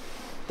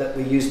 that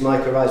we used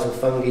mycorrhizal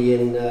fungi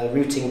in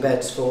rooting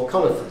beds for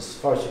conifers.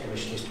 Forestry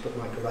Commission used to put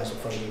mycorrhizal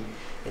fungi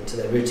into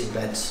their rooting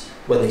beds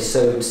when they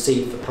sowed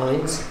seed for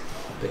pines,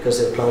 because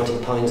they were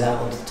planting pines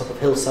out onto the top of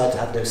hillsides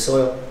that had no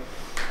soil.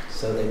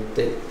 So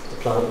the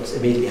plant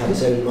immediately had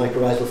its own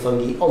mycorrhizal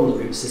fungi on the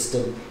root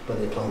system when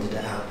they planted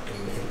it out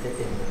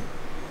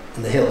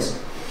in the hills.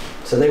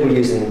 So they were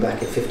using them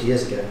back 50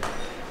 years ago.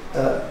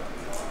 But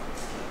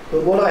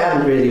what I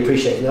hadn't really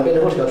appreciated, and I've been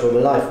in horticulture all my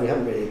life, and we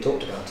haven't really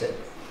talked about it.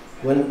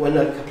 When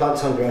a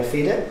plant's hungry, I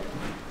feed it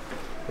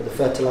with a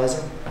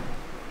fertiliser.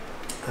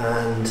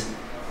 And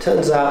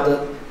turns out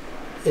that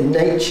in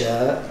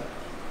nature,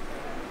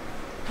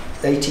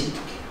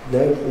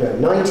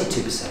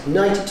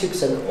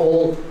 92% of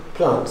all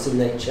plants in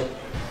nature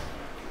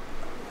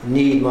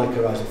need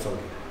mycorrhizal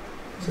fungi.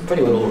 So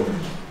pretty well all of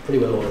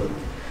them.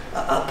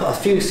 A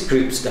few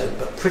groups don't,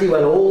 but pretty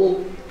well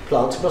all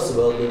plants across the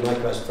world need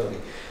mycorrhizal fungi.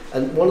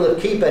 And one of the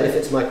key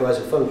benefits of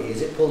mycorrhizal fungi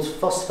is it pulls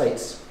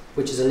phosphates,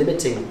 which is a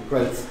limiting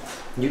growth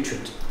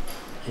nutrient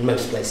in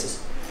most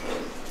places.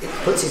 It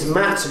puts these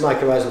mats of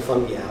mycorrhizal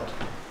fungi out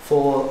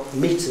for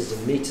meters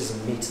and meters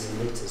and meters and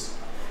meters.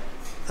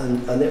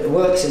 And it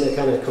works in a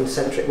kind of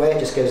concentric way. It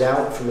just goes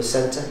out from the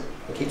centre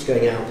It keeps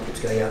going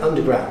out,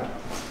 underground.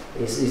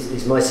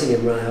 These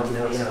mycelium run out and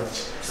out and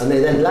out. And they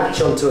then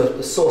latch onto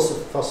a source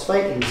of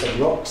phosphate in some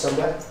rock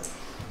somewhere.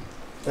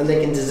 And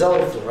they can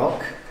dissolve the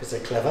rock, because they're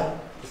clever,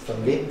 the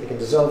fungi. They can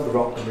dissolve the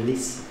rock and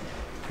release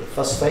the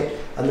phosphate,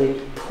 and they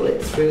pull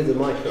it through the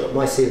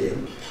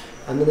mycelium,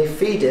 and then they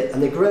feed it,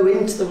 and they grow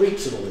into the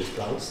roots of all these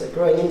plants. They're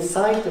growing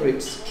inside the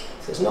roots.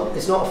 So it's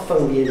not a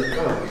fungi in a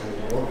plant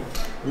anymore.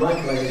 The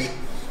mycorrhizae,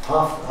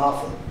 half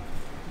of them,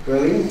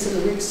 grow into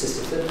the root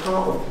system. They're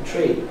part of the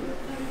tree.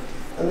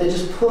 And they're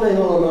just pulling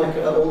all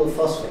the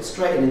phosphate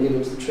straight in and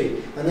giving it to the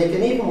tree. And they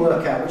can even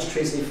work out which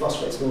trees need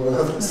phosphates more than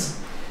others.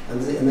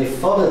 And they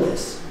follow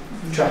this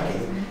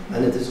tracking.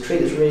 And if there's a tree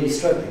that's really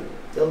struggling,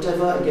 they'll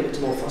divert and give it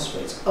to more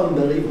phosphates.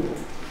 Unbelievable.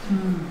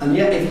 And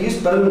yet, if you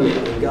use bone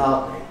meal in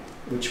gardening,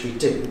 which we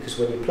do, because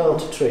when you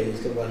plant a tree,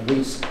 it's got a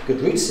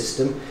good root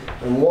system,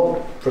 and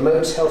what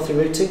promotes healthy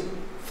rooting?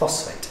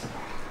 Phosphate.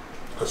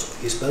 That's why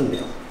we use bone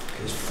meal,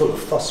 because it's full of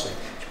phosphate.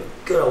 You put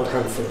a good old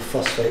handful of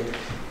phosphate,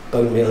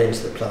 bone meal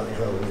into the planting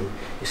hole, and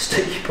you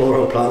stick your poor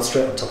old plant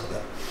straight on top of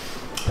it.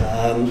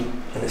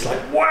 And it's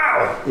like,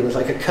 wow! It's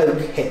like a Coke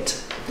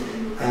hit.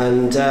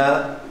 And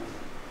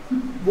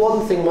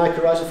one thing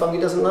mycorrhizal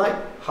fungi doesn't like,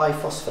 high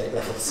phosphate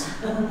levels.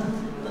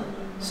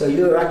 So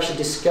you're actually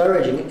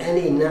discouraging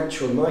any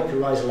natural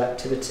mycorrhizal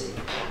activity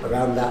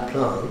around that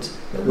plant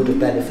that would have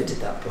benefited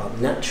that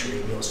plant naturally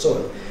in your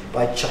soil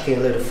by chucking a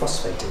load of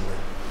phosphate in there.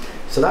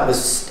 So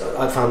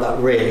I found that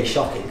really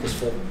shocking, because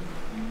for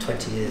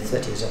 20 years,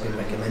 30 years I've been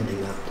recommending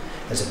that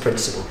as a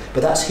principle.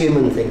 But that's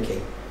human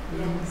thinking.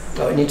 Yes.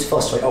 Oh, it needs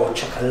phosphate. Oh, I'll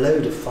chuck a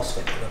load of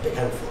phosphate in a big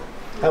handful.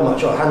 How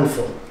much? Oh, a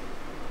handful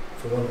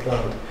for one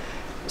plant.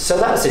 So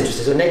that's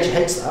interesting. So nature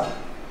hates that,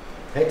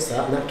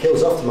 and that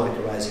kills off the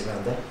mycorrhizae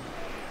around there.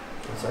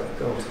 It's like,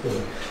 God,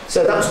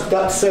 So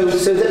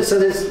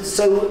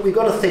we've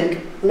got to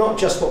think not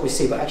just what we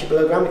see, but actually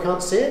below ground we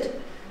can't see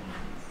it.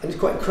 And it's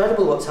quite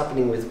incredible what's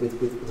happening with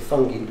the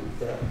fungi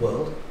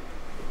world.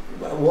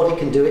 What it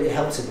can do, it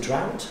helps in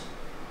drought.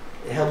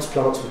 It helps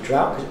plants with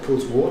drought because it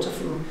pulls water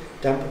from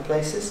damper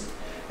places.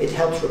 It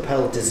helps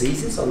repel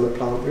diseases on the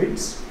plant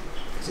roots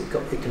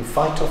because it can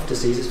fight off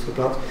diseases for the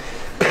plants.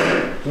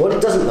 What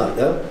it doesn't like,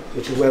 though,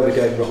 which is where we're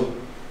going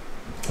wrong,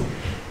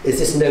 is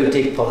this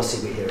no-dig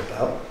policy we hear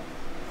about.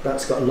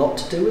 That's got a lot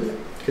to do with it,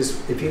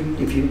 because if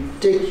you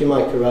dig your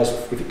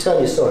mycorrhizal, if you turn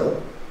your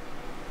soil,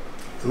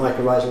 the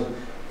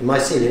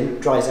mycelium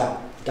dries out,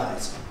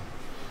 dies.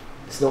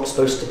 It's not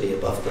supposed to be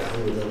above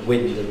ground with the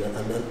wind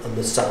and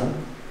the sun.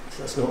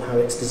 So that's not how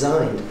it's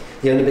designed.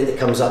 The only bit that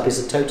comes up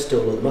is the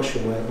toadstool or the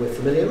mushroom we're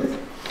familiar with,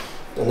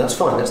 and that's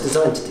fine. That's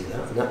designed to do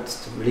that, and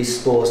that's to release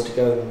spores to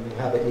go and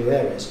inhabit new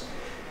areas.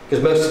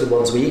 Because most of the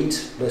ones we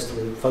eat, most of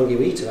the fungi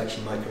we eat are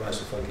actually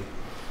mycorrhizal fungi.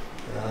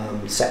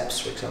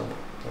 Seps, for example,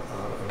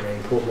 are a very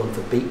important one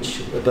for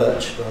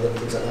birch, rather than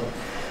things like that.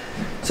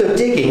 So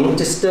digging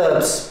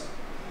disturbs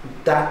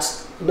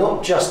that,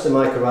 not just the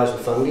mycorrhizal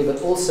fungi,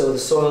 but also the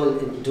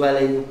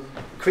soil-dwelling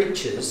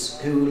creatures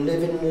who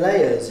live in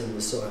layers in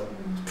the soil.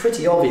 It's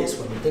pretty obvious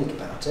when you think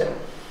about it,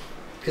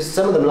 because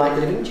some of them like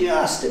living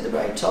just at the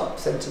very top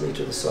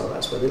centimetre of the soil.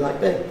 That's where they like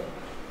being.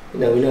 We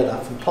know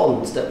that from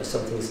ponds, don't we?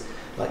 Some things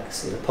like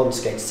pond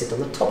skates sit on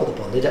the top of the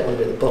pond. They don't want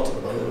to be at the bottom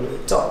of the pond, they want to be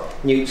at the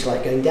top. Newts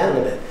like going down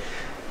a bit.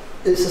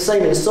 It's the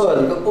same in the soil.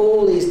 You've got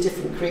all these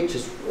different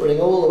creatures running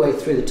all the way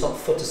through the top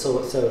foot or so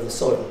of the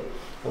soil,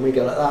 and we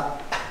go like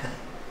that.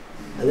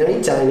 And they're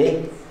only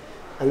tiny,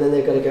 and then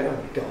they've got to go, oh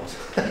my God,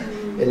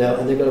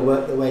 and they've got to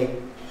work their way.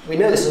 We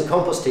know this in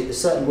compost heap.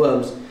 There's certain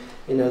worms,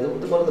 one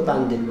of the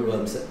banded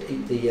worms that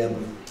eat the,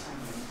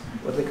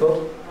 what are they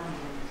called?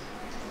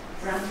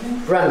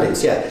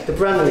 Brandlings, yeah. The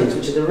brandlings,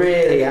 which are the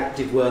really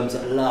active worms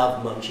that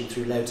love munching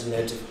through loads and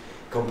loads of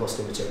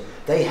composting material.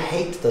 They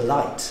hate the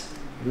light.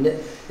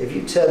 If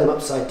you turn them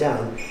upside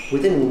down,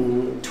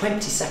 within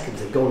 20 seconds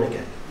they're gone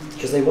again,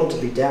 because they want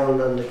to be down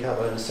under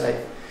cover and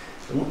safe.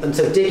 And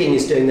so digging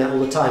is doing that all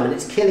the time, and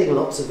it's killing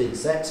lots of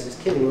insects, and it's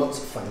killing lots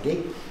of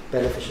fungi,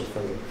 beneficial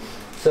fungi.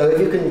 So if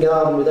you can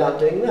garden without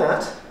doing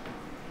that,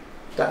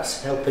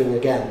 that's helping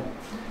again.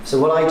 So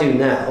what I do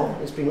now,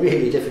 it's been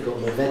really difficult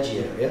in my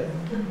veggie area,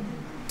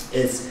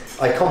 is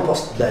I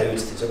compost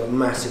loads of things. I've got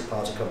massive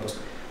piles of compost,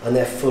 and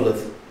they're full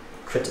of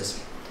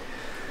critters.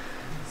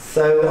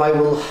 So I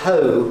will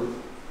hoe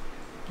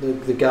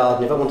the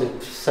garden. If I want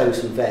to sow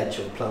some veg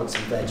or plant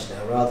some veg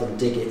now, rather than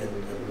dig it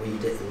and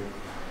weed it,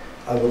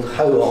 I will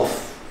hoe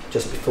off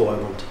just before I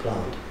want to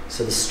plant.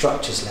 So the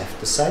structure's left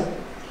the same.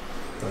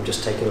 I'm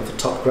just taking off the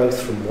top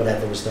growth from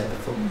whatever was there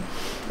before.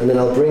 And then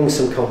I'll bring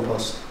some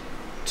compost,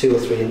 2 or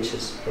 3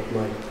 inches of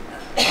my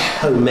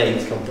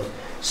homemade compost,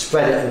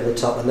 spread it over the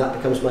top, and that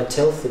becomes my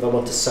tilth if I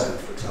want to sow,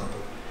 for example.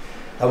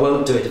 I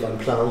won't do it if I'm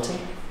planting.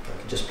 I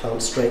can just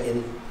plant straight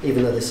in,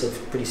 even though they're sort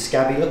of pretty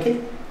scabby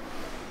looking.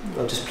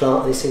 I'll just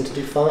plant, they seem to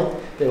do fine.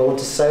 But if I want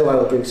to sow, I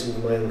will bring some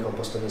of my own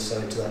compost and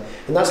sow into that.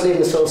 And that's leaving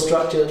the soil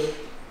structure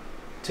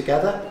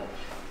together,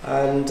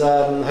 and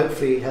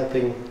hopefully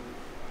helping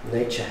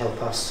nature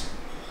help us.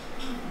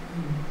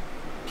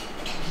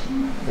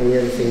 And the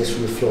other thing is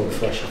from the floor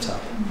before I shut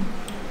up.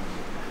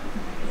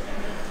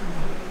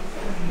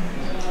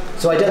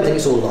 So I don't think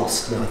it's all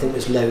lost. No, I think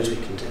there's loads we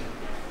can do.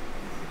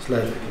 There's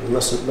loads we can do. We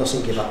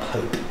mustn't give up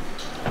hope.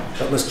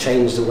 That must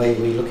change the way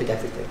we look at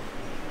everything.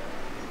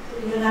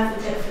 You're an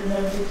advocate for the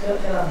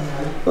garden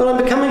now? Well,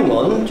 I'm becoming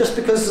one just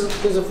because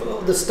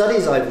of the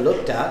studies I've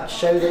looked at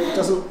show that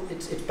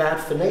it's bad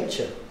for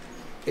nature.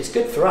 It's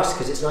good for us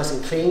because it's nice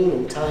and clean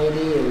and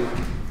tidy, and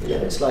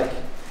it's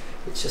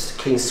just a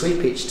clean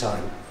sweep each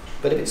time.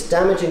 But if it's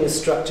damaging the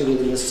structure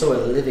within the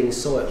soil, the living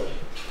soil,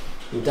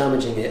 and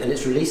damaging it, and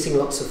it's releasing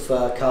lots of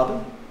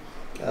carbon,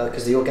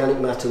 because the organic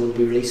matter will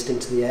be released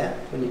into the air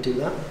when you do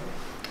that,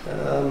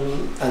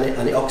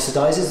 and it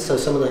oxidizes. So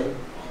some of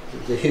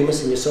the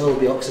humus in your soil will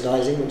be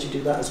oxidizing once you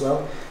do that as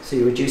well. So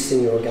you're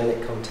reducing your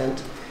organic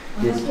content.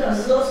 There's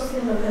lots of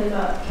things I've heard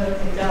about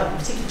the garden,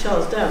 particularly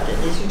Charles Dowd,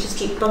 is you just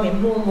keep bunging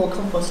more and more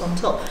compost on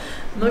top.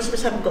 Most of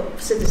us haven't got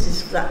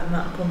facilities for that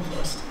amount of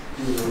compost.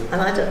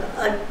 And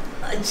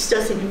I just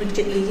don't think you're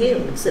particularly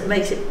yields that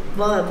makes it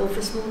viable for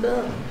a small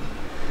garden.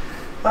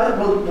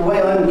 Well, the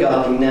way I'm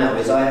gardening now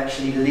is I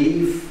actually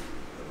leave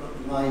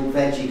my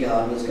veggie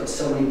garden has got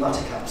so many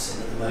buttercups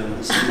in at the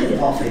moment, so many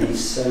poppies,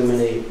 so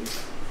many,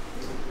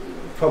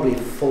 probably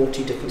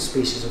 40 different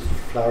species of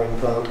flowering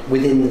plant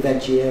within the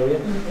veggie area.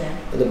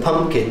 And the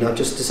pumpkin, I've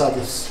just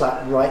decided to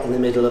slap right in the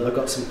middle of. I've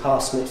got some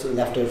parsnips that were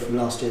left over from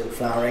last year that are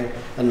flowering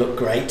and look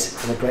great,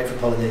 and are great for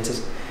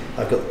pollinators.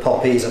 I've got the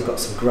poppies, I've got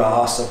some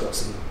grass, I've got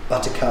some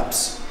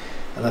buttercups,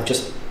 and I've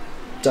just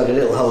dug a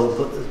little hole and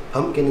put the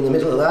pumpkin in the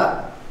middle of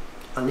that,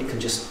 and it can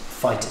just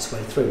fight its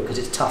way through because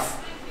it's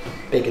tough,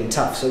 big and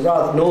tough. So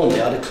rather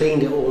normally I'd have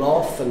cleaned it all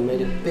off and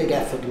made a big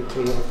effort and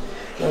clean off.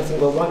 And I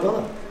think, well, why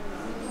bother?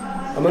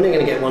 I'm only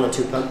going to get 1 or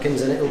 2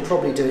 pumpkins, and it'll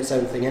probably do its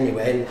own thing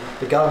anyway. And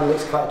the garden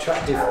looks quite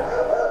attractive,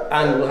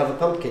 and we'll have a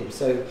pumpkin.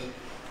 So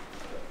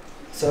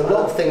a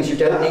lot of things you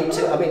don't need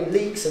to. I mean,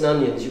 leeks and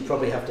onions, you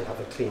probably have to have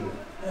a clean.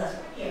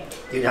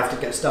 You'd have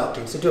to start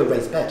clean. So do a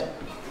raised bed.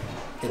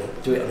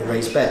 Do it on a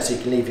raised bed so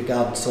you can leave your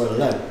garden soil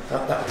alone.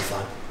 That would be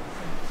fine.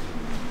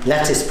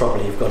 Lettuce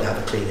probably you've got to have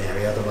a clean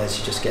area, otherwise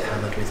you just get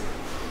hammered with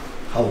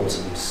holes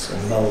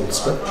and moulds.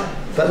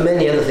 But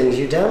many other things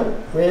you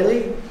don't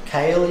really.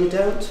 Kale you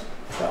don't.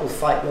 That will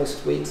fight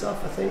most weeds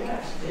off, I think.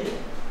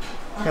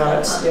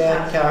 Carrots,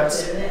 yeah,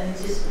 carrots.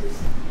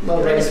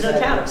 Well, raised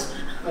bed. Carrots.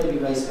 Maybe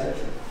raised bed.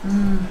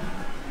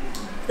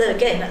 Then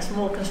again, that's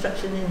more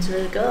construction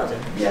into a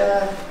garden.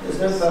 Yeah, there's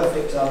no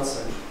perfect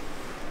answer.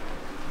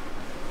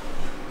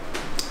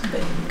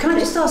 Can I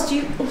just ask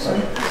you? Oh,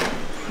 sorry.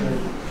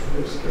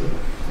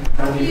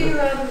 Have you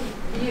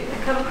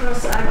come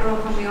across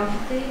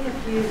agrohomeopathy?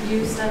 Have you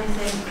used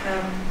anything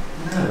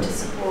to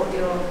support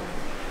your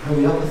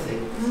homeopathy?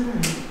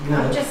 No.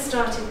 I've just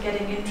started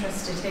getting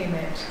interested in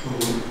it,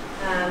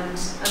 and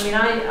I mean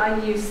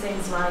I use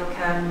things like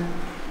and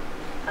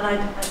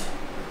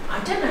I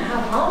don't know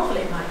how harmful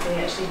it might be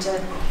actually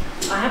to.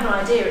 I have an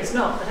idea it's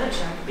not, but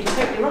actually I could be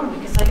totally wrong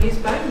because I use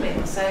bone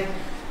meal. So,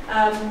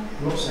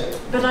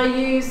 but I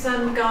use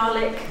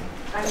garlic.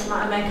 I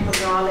make up a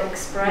garlic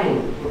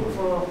spray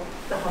for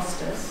the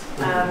hostas.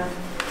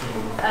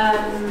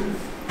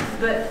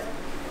 But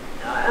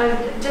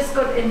I've just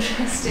got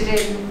interested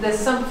in.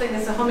 There's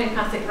a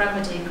homeopathic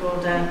remedy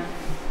called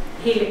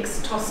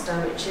Helix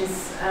tosta, which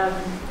is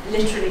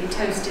literally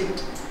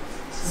toasted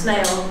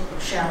snail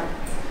shell.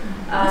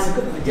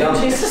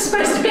 Which is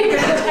supposed to be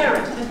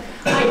vegetarian.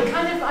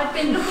 I've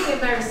been looking at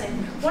various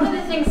things. One of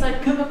the things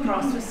I'd come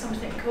across was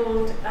something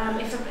called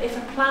if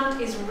a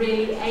plant is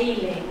really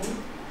ailing,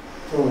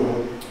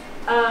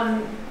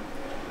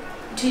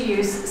 to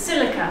use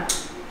silica.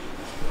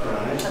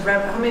 Right.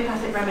 A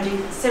homeopathic remedy,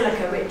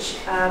 silica, which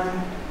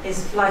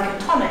is like a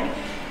tonic,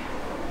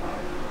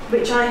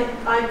 which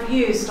I've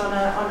used on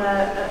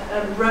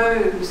a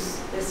rose.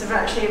 It's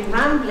actually a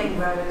rambling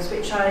rose,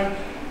 which I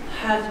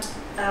had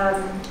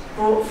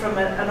brought from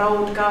an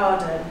old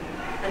garden,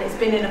 and it's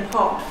been in a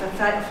pot for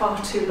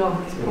far too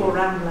long, this poor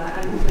rambler,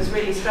 and was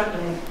really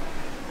struggling.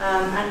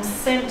 And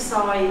since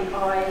I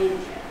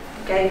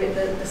gave it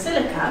the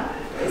silica,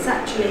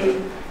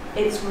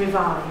 it's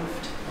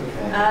revived.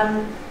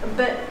 Okay.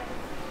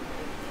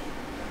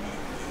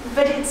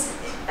 But it's,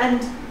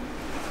 and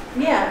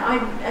yeah,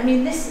 I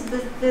mean the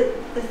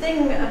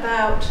thing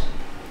about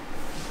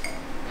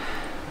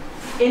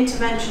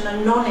intervention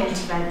and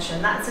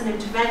non-intervention, that's an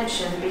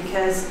intervention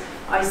because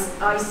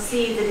I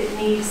see that it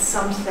needs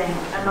something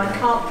and I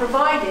can't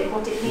provide it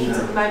what it needs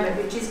at the moment,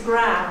 which is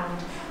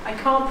ground. I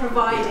can't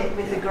provide it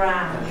with the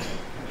ground,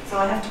 so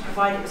I have to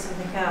provide it with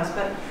something else.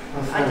 But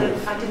I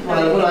didn't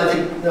know. Well, I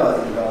think you've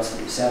answered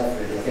it yourself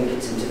really. I think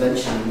it's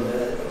intervention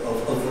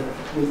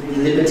with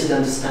limited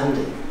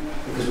understanding,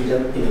 because we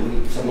don't,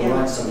 someone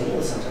writes something,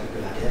 that sounds like a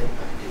good idea, I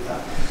can do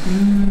that.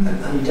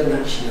 And you don't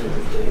actually know what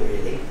you're doing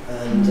really.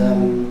 And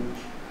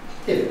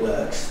if it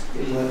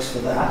works for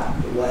that,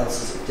 but what else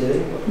is it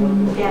doing? What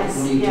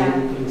are you doing?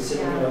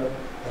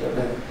 I don't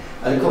know.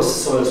 And of course the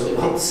soil's what it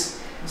wants.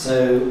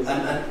 So,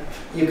 and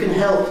you can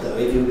help though,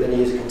 if you're going to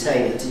use a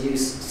container, to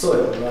use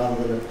soil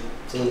rather than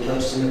something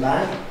purchased in a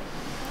bag.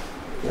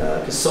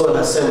 Because soil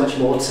has so much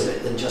more to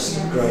it than just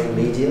a growing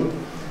medium.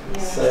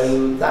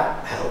 So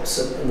that helps.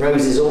 And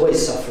roses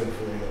always suffering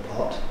from in a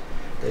pot.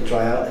 They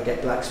dry out, they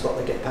get black spot,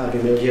 they get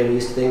powdery mildew, and we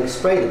used to think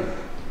spray them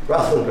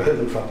rather than grow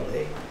them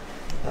properly.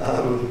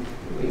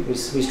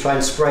 We try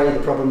and spray the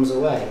problems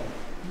away.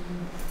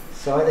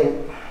 So I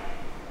think.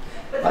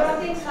 But there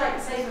are things like,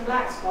 say, for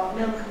black spot,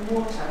 milk and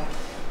water.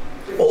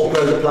 Or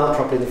grow the plant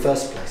properly in the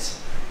first place.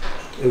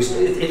 If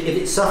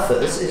it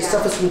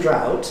suffers from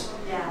drought,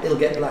 it'll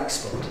get black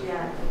spot.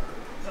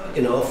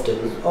 You know,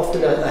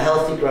 often a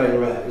healthy growing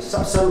rose.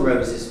 Some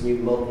roses, new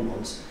modern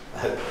ones, are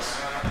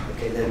hopeless.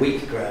 Okay, they're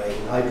weak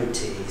growing, hybrid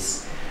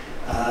teas,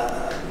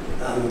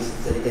 and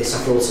they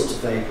suffer all sorts of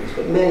vagaries.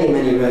 But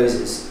many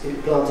roses,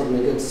 planted in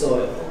a good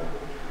soil,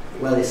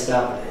 well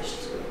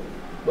established,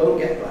 won't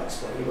get black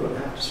spot. You won't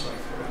have to spray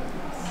for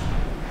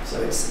it.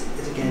 So it's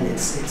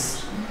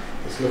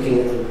looking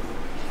at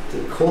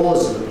the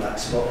cause of the black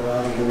spot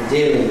rather than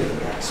dealing with the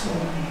black spot.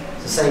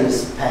 It's the same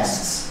as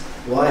pests.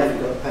 Why have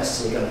you got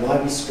pests in your garden? Why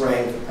are we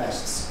spraying for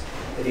pests?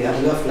 If you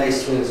have enough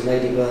lacewings,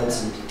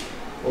 ladybirds and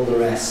all the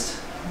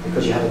rest,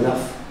 because you have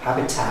enough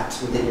habitat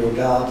within your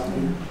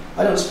garden,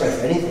 I don't spray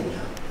for anything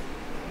now.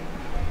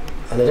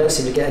 And I don't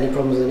seem to get any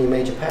problems with any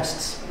major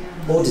pests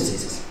or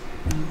diseases.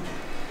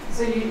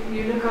 So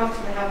you look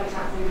after the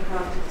habitat and you look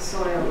after the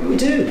soil? We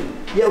do.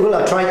 Yeah, well,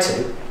 I try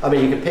to. I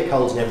mean, you can pick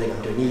holes in everything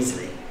I'm doing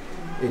easily.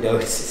 You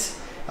know,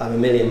 I'm a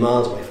million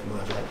miles away from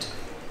where I'd like to be.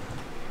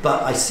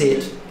 But I see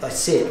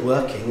it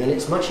working, and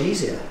it's much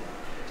easier.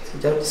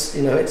 It's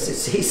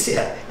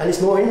easier, and it's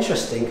more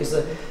interesting because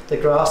the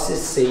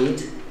grasses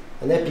seed,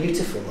 and they're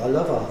beautiful. I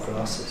love our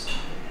grasses,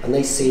 and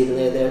they seed, and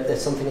they're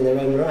something in their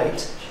own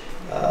right.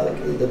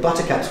 The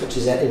buttercups, which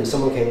is,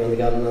 someone came around the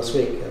garden last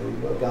week,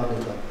 a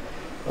gardening club.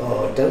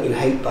 Oh, don't you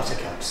hate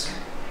buttercups?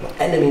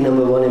 Enemy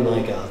number one in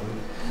my garden.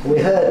 And we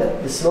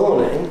heard this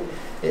morning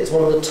it's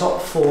one of the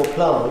top 4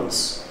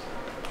 plants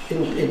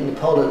in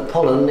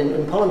pollen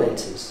in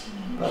pollinators.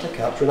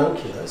 Buttercup,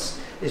 ranunculus,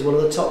 is one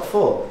of the top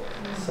 4.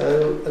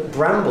 So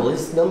bramble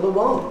is number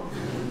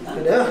 1.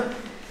 You know?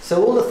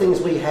 So all the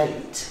things we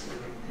hate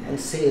and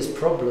see as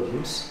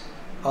problems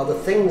are the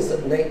things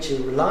that nature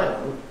rely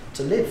on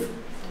to live.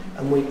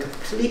 And we're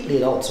completely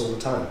at odds all the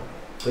time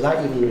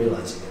without even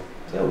realising it.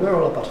 So where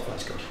are all our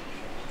butterflies gone?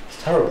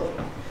 It's terrible.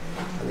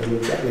 And then we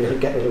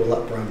get rid of all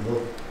that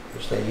bramble,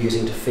 which they're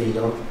using to feed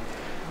on.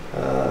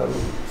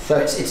 So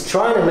it's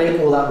trying to make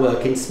all that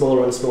work in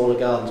smaller and smaller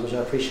gardens, which I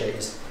appreciate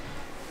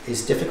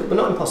is difficult, but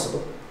not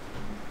impossible.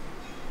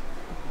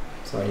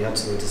 Sorry, you had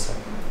something to say.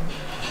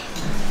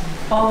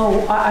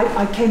 Oh,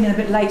 I came in a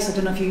bit late, so I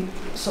don't know if you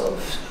sort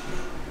of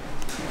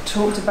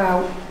talked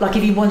about, like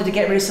if you wanted to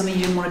get rid of something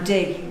you didn't want to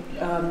dig,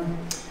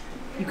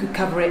 you could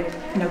cover it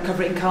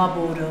in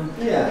cardboard or...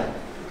 Yeah,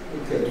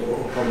 you could,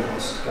 or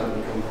compost,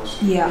 garden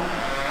compost. Yeah.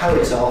 Hoe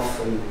it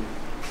off and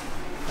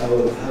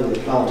hoe the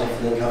plant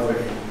off and then cover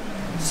it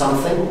in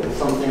something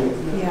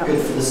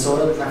good for the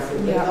soil,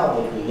 preferably.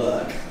 Cardboard will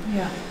work.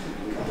 Yeah.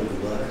 Cardboard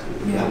will work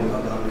if you haven't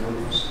got garden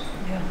compost.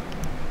 Yeah.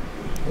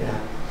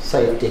 Yeah.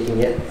 Save digging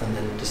it and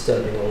then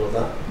disturbing all of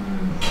that.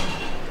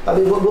 I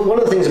mean, one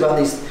of the things about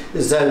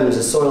the zones,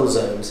 the soil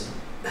zones,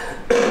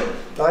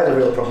 I had a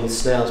real problem with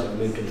snails when I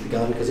moved into the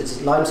garden because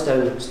it's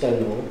limestone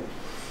stone wall,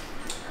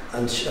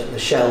 and the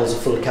shells are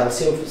full of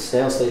calcium for the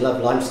snails. So they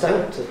love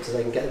limestone, so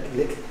they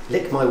can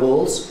lick my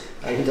walls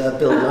and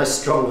build nice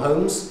strong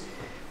homes.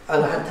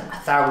 And I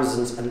had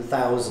thousands and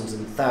thousands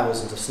and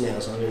thousands of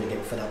snails, and I'm really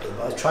getting fed up with them.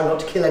 But I was trying not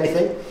to kill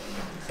anything,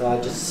 so I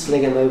just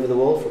sling them over the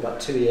wall for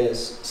about 2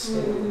 years.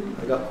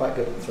 I got quite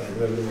good at throwing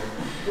them over the wall,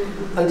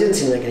 and it didn't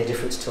seem to make any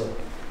difference at all.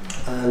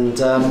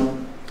 And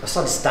I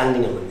started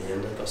standing on them in the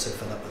end. I got so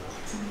fed up with them.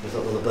 I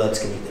thought, well, the birds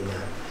can eat them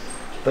now.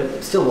 But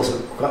it still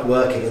wasn't quite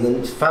working. And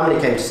then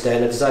family came to stay,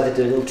 and I decided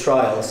to do a little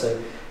trial. So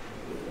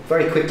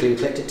very quickly we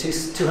collected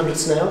 200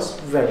 snails,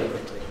 very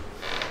quickly.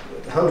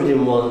 100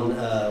 in one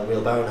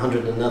wheelbarrow and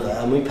 100 in another.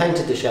 And we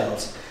painted the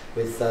shells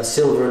with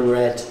silver and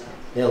red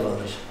nail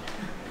varnish.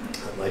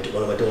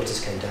 One of my daughters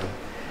came down.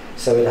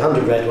 So we had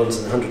 100 red ones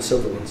and 100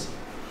 silver ones.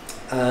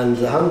 And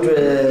the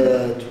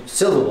 100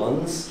 silver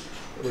ones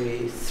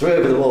we threw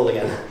over the wall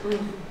again.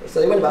 So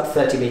they went about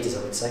 30 metres,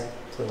 I would say,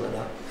 something like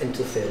that,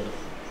 into the field.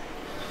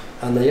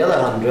 And the other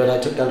 100 I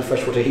took down to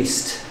Freshwater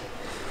East,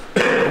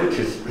 which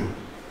is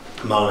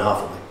a mile and a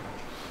half away.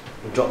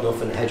 We dropped them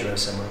off in a hedgerow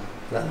somewhere.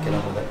 That get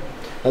on with it.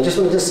 I just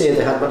wanted to see if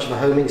they had much of a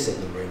homing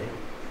signal, really.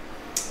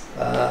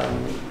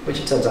 Which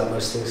it turns out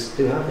most things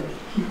do have.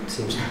 It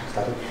seems to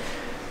happen.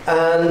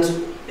 And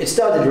it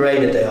started to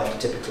rain a day after,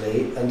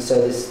 typically, and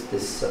so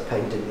this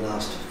paint didn't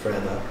last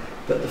forever.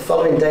 But the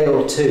following day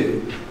or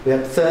two, we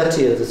had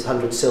 30 of the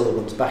 100 silver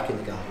ones back in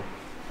the garden.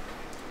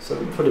 So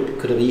it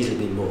could have easily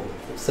been more.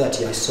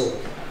 30 I saw.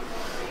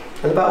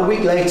 And about a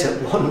week later,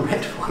 one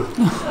red one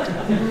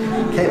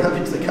came up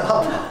into the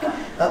car park,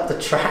 up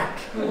the track.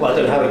 Well, I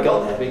don't know how it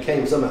got there, but it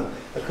came somehow.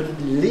 I couldn't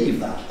believe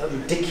that, a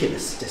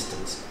ridiculous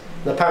distance.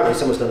 And apparently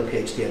someone's done a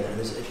PhD in it, and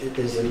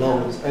there's a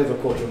long, over a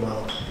quarter of a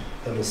mile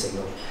homing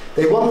signal.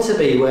 They want to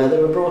be where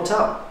they were brought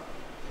up.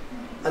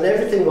 And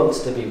everything wants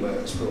to be where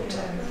it's brought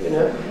up, you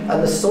know.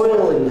 And the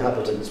soil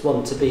inhabitants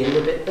want to be in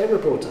the bit they were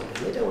brought up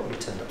in. They don't want to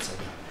be turned upside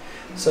down.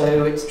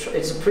 So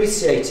it's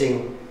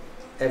appreciating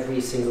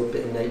every single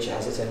bit of nature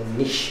has its own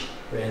niche,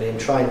 really, and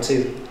trying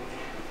to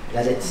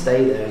let it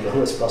stay there as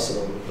long as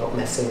possible, not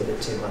messing with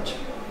it too much.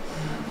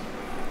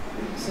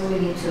 So we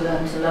need to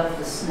learn to love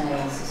the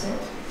snails, is it?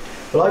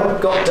 Well,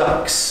 I've got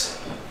ducks,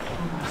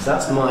 so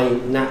that's my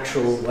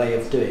natural way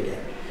of doing it,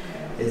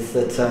 is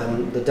that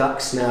the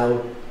ducks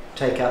now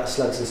take out the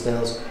slugs and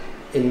snails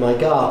in my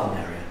garden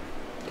area,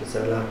 because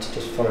they're allowed to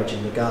just forage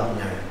in the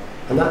garden area.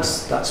 And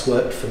that's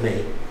worked for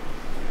me.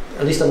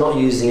 At least I'm not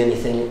using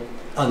anything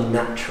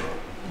unnatural.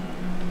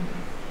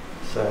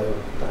 So,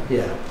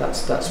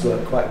 that's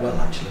worked quite well,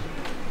 actually,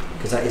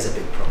 because that is a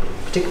big problem.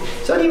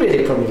 It's only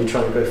really a problem if you're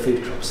trying to grow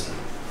food crops, though.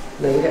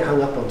 You know, we get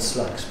hung up on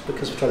slugs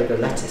because we're trying to grow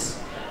lettuce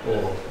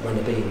or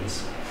runner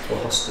beans or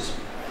hostas.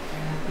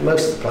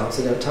 Most of the plants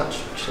they don't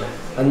touch, actually.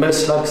 And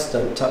most slugs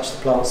don't touch the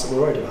plants that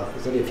we're worried about.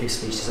 There's only a few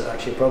species that are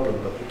actually a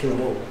problem, but we kill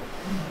them all.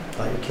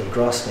 Like we kill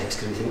grass snakes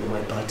because we think they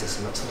might bite us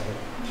and that sort of thing.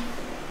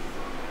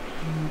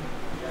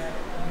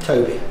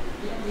 Toby.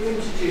 You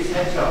introduced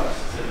hedgehogs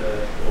to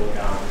the wall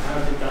garden. How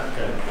did that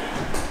go?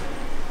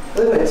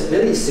 I went to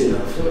Billy's soon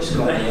after, which is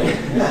quite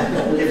annoying. I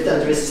lived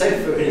under his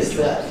sofa in his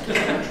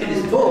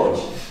porch.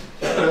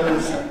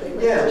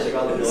 Yeah, which is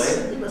rather annoying.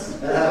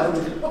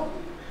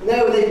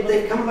 No,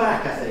 they've come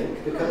back, I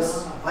think,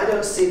 because I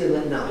don't see them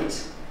at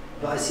night,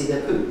 but I see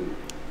their poo.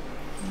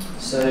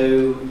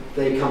 So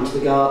they come to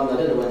the garden. I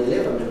don't know where they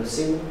live, I've never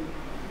seen them.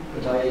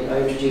 But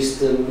I introduced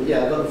them, I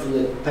got them from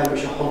the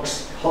Pembroke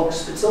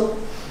Hospital.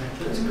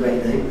 That's a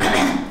great name.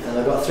 And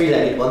I got a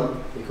three-legged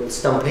one, we called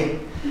Stumpy.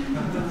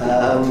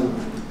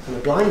 And a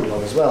blind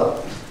one as well.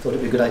 Thought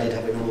it'd be a good idea to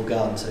have it in all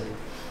garden so it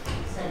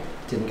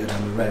didn't go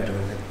down the road or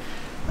anything.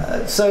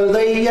 So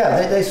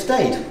they've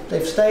stayed.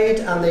 They've stayed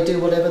and they do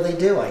whatever they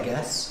do, I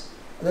guess.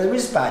 There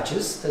is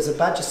badgers. There's a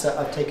badger set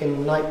I've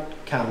taken night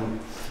cam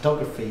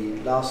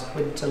photography last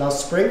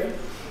spring.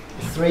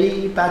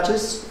 3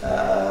 badgers,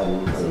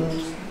 and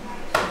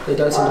they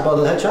don't seem to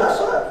bother the hedgehogs.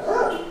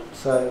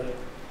 So,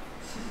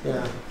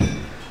 yeah.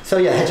 So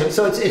yeah, hedgehogs.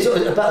 So it's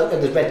about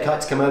the red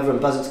kites come over and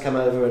buzzards come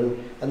over,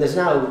 and there's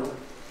now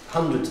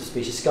hundreds of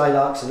species.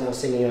 Skylarks are now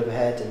singing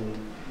overhead, and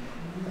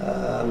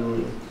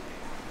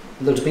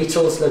loads of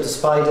beetles, loads of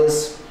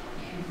spiders,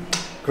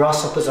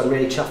 grasshoppers. I'm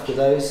really chuffed with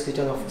those. You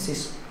don't often see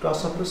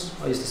grasshoppers.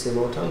 I used to see them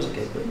all the time as a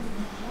kid,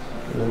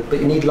 but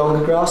you need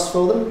longer grass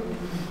for them.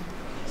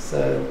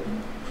 So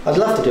I'd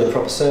love to do a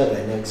proper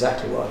survey and know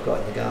exactly what I've got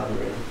in the garden,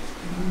 really.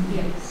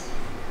 Yes.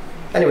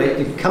 Anyway,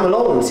 you can come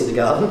along and see the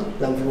garden,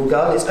 Lamphey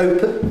garden. It's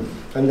open.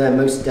 I'm there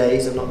most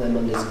days. I'm not there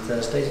Mondays and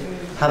Thursdays.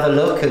 Have a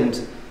look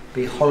and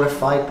be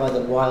horrified by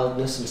the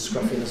wildness and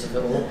scruffiness of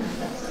it all.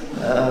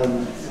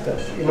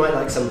 But you might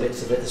like some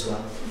bits of it as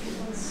well.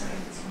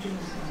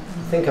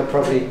 I think I'm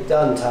probably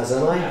done, Taz,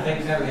 am I? I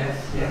think so, yes.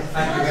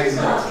 Thank you very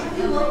much. Have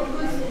you got a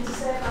good thing to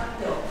say about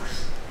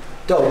dogs?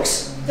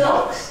 Dogs?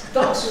 Dogs.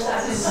 Dogs was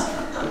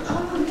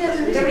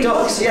that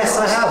Dogs, yes,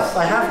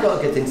 I have got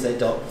a good thing to say,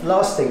 Doc.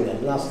 Last thing.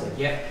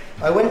 Yeah.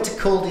 I went to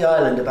Caldy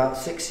Island about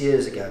 6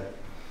 years ago,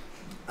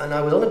 and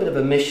I was on a bit of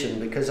a mission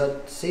because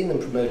I'd seen them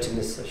promoting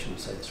this, I shouldn't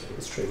say this really,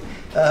 it's true,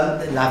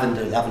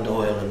 lavender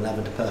oil and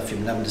lavender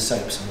perfume, lavender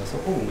soaps, and I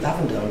thought, oh,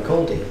 lavender on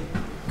Caldy,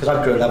 because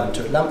I grow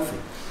lavender at Lamphey.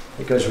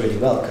 It goes really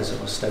well because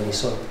of our stony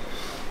soil.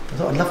 I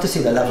thought I'd love to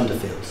see their lavender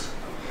fields.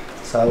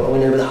 So I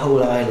went over the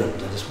whole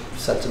island. I just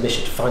sent a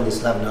mission to find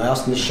this lavender. I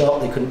asked in the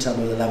shop, they couldn't tell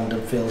me where the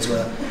lavender fields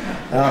were.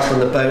 I asked on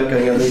the boat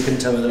going over, they couldn't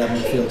tell me where the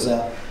lavender fields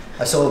are.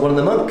 I saw one of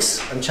the monks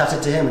and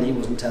chatted to him, and he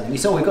wasn't telling me.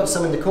 He said, we've got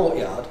some in the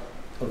courtyard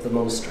of the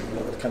monastery, we've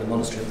got the kind of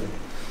monastery thing.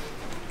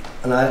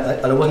 And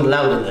I wasn't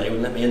allowed in there, he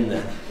wouldn't let me in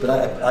there. But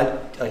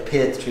I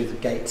peered through the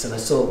gates and I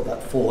saw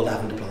about 4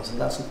 lavender plants, and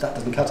that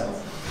doesn't cut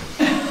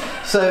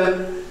it.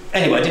 So,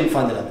 anyway, I didn't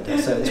find the lavender,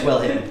 so it's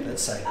well hidden,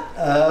 let's say.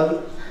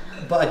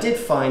 But I did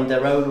find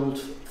their old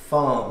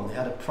farm. They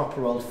had a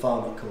proper old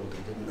farm at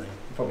Caldy, didn't they?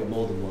 Probably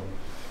more than one.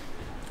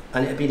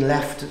 And it had been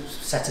left,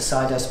 set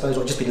aside, I suppose,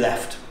 or just been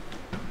left.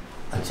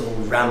 And it's all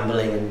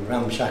rambling and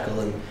ramshackle,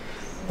 and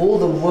all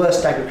the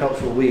worst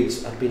agricultural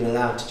weeds had been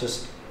allowed to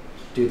just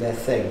do their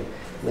thing.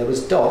 And there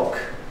was dock,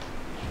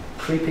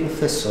 creeping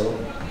thistle,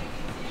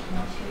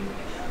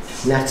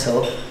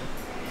 nettle.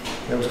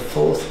 There was a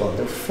 4th one.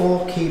 There were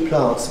 4 key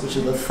plants, which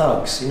are the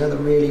thugs. You know, the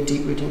really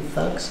deep-rooting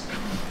thugs?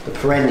 The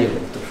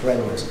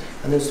perennials.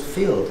 And there's a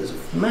field, there's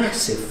a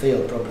massive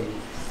field, probably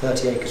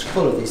 30 acres,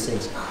 full of these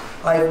things.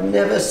 I've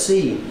never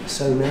seen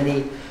so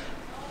many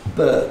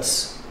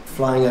birds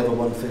flying over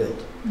one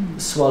field.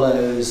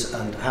 Swallows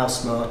and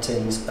house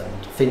martins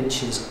and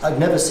finches. I've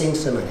never seen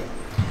so many,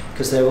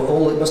 because they were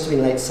all, it must have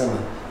been late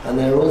summer, and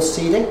they're all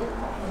seeding.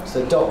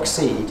 So dock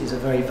seed is a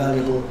very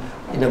valuable,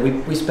 you know,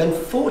 we spend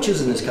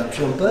fortunes in this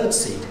country on bird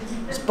seed.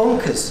 It's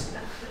bonkers.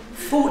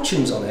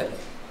 Fortunes on it,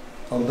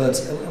 on birds,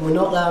 and we're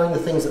not allowing the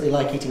things that they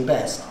like eating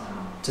best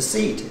to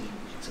seed.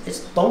 It's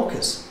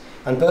bonkers.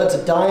 And birds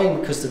are dying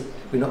because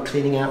we're not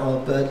cleaning out our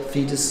bird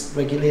feeders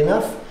regularly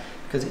enough,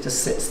 because it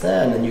just sits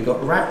there, and then you've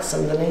got rats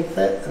underneath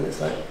it, and it's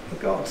like, for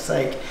God's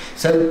sake.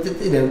 So,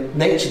 you know,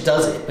 nature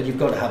does it, but you've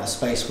got to have a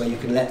space where you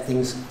can let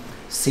things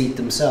seed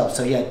themselves.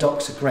 So yeah,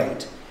 docks are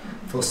great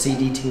for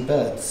seed-eating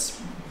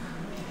birds.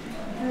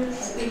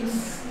 Yes, it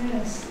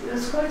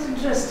was quite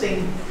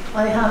interesting.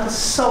 I had a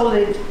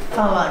solid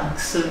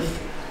phalanx of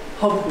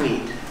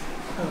hogweed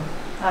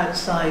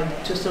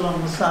outside, just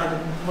along the side,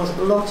 and there was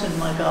a lot in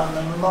my garden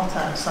and a lot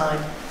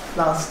outside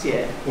last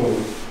year.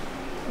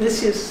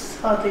 This year's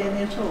hardly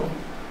any at all,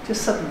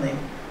 just suddenly.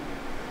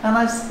 And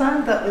I've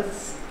found that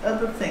with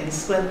other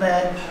things, when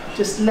they're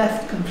just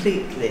left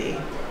completely,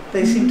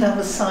 they seem to have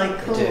a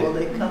cycle, or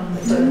they come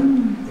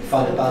for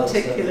a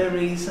particular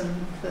reason.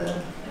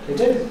 They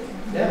do,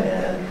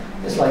 yeah.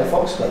 It's like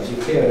foxgloves, you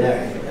clear an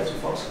area, but there's a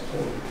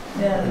foxglove.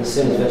 Yeah. And as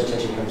soon as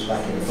vegetation comes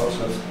back in, the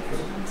foxgloves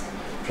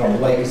drop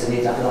away because they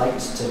need that light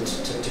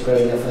to grow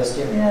in their first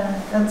year.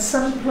 Yeah, and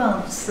some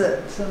plants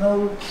that an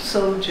old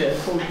soldier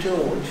called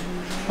George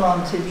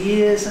planted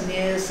years and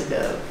years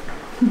ago,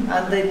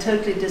 and they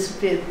totally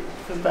disappeared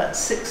for about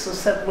 6 or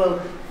 7, well,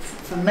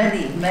 for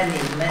many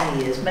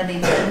years, many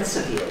tens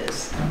of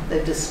years,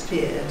 they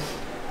disappeared.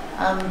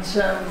 And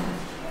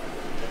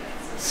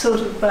sort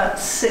of about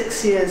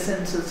 6 years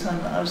into the time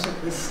I was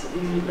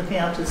looking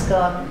out his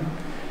garden,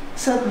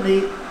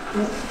 suddenly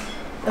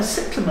a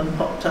cyclamen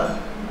popped up,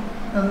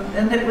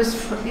 and it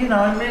was, you know,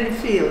 I really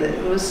feel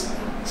it was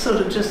sort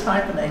of just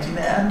hibernating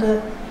there,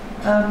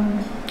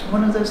 and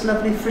one of those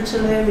lovely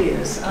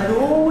fritillarias. I'd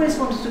always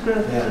wanted to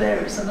grow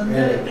fritillarias, and I'd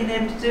never been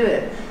able to do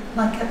it.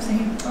 And I kept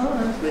thinking, oh,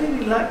 I'd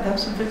really like to have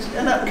some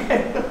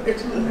fritillarias.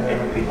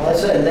 Well,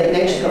 that's it.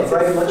 Nature's got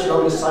very much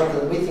longer cycle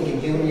than we think in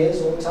human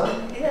years all the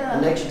time. Yeah.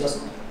 And nature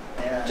doesn't.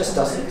 Just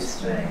doesn't.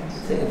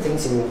 It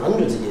thinks in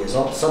hundreds of years,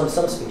 or some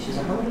species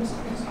are hundreds of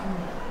years.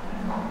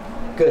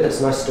 Good, that's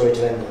a nice story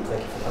to end on.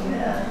 Thank you for that.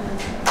 Yeah.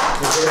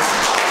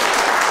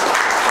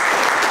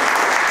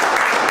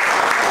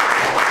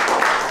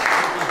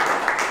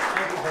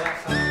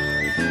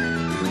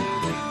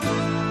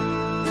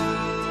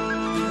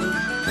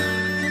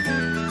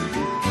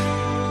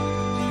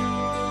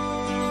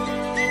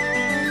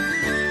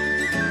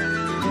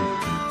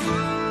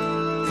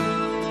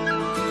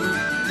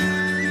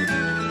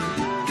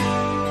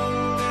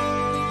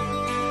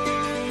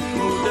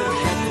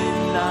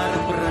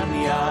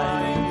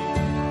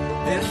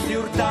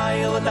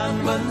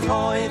 Dan fy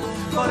nhoed,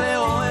 bore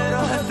oer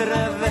o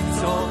hydref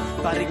eto,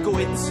 bari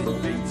gwyn sy'n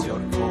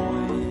beintio'r côr.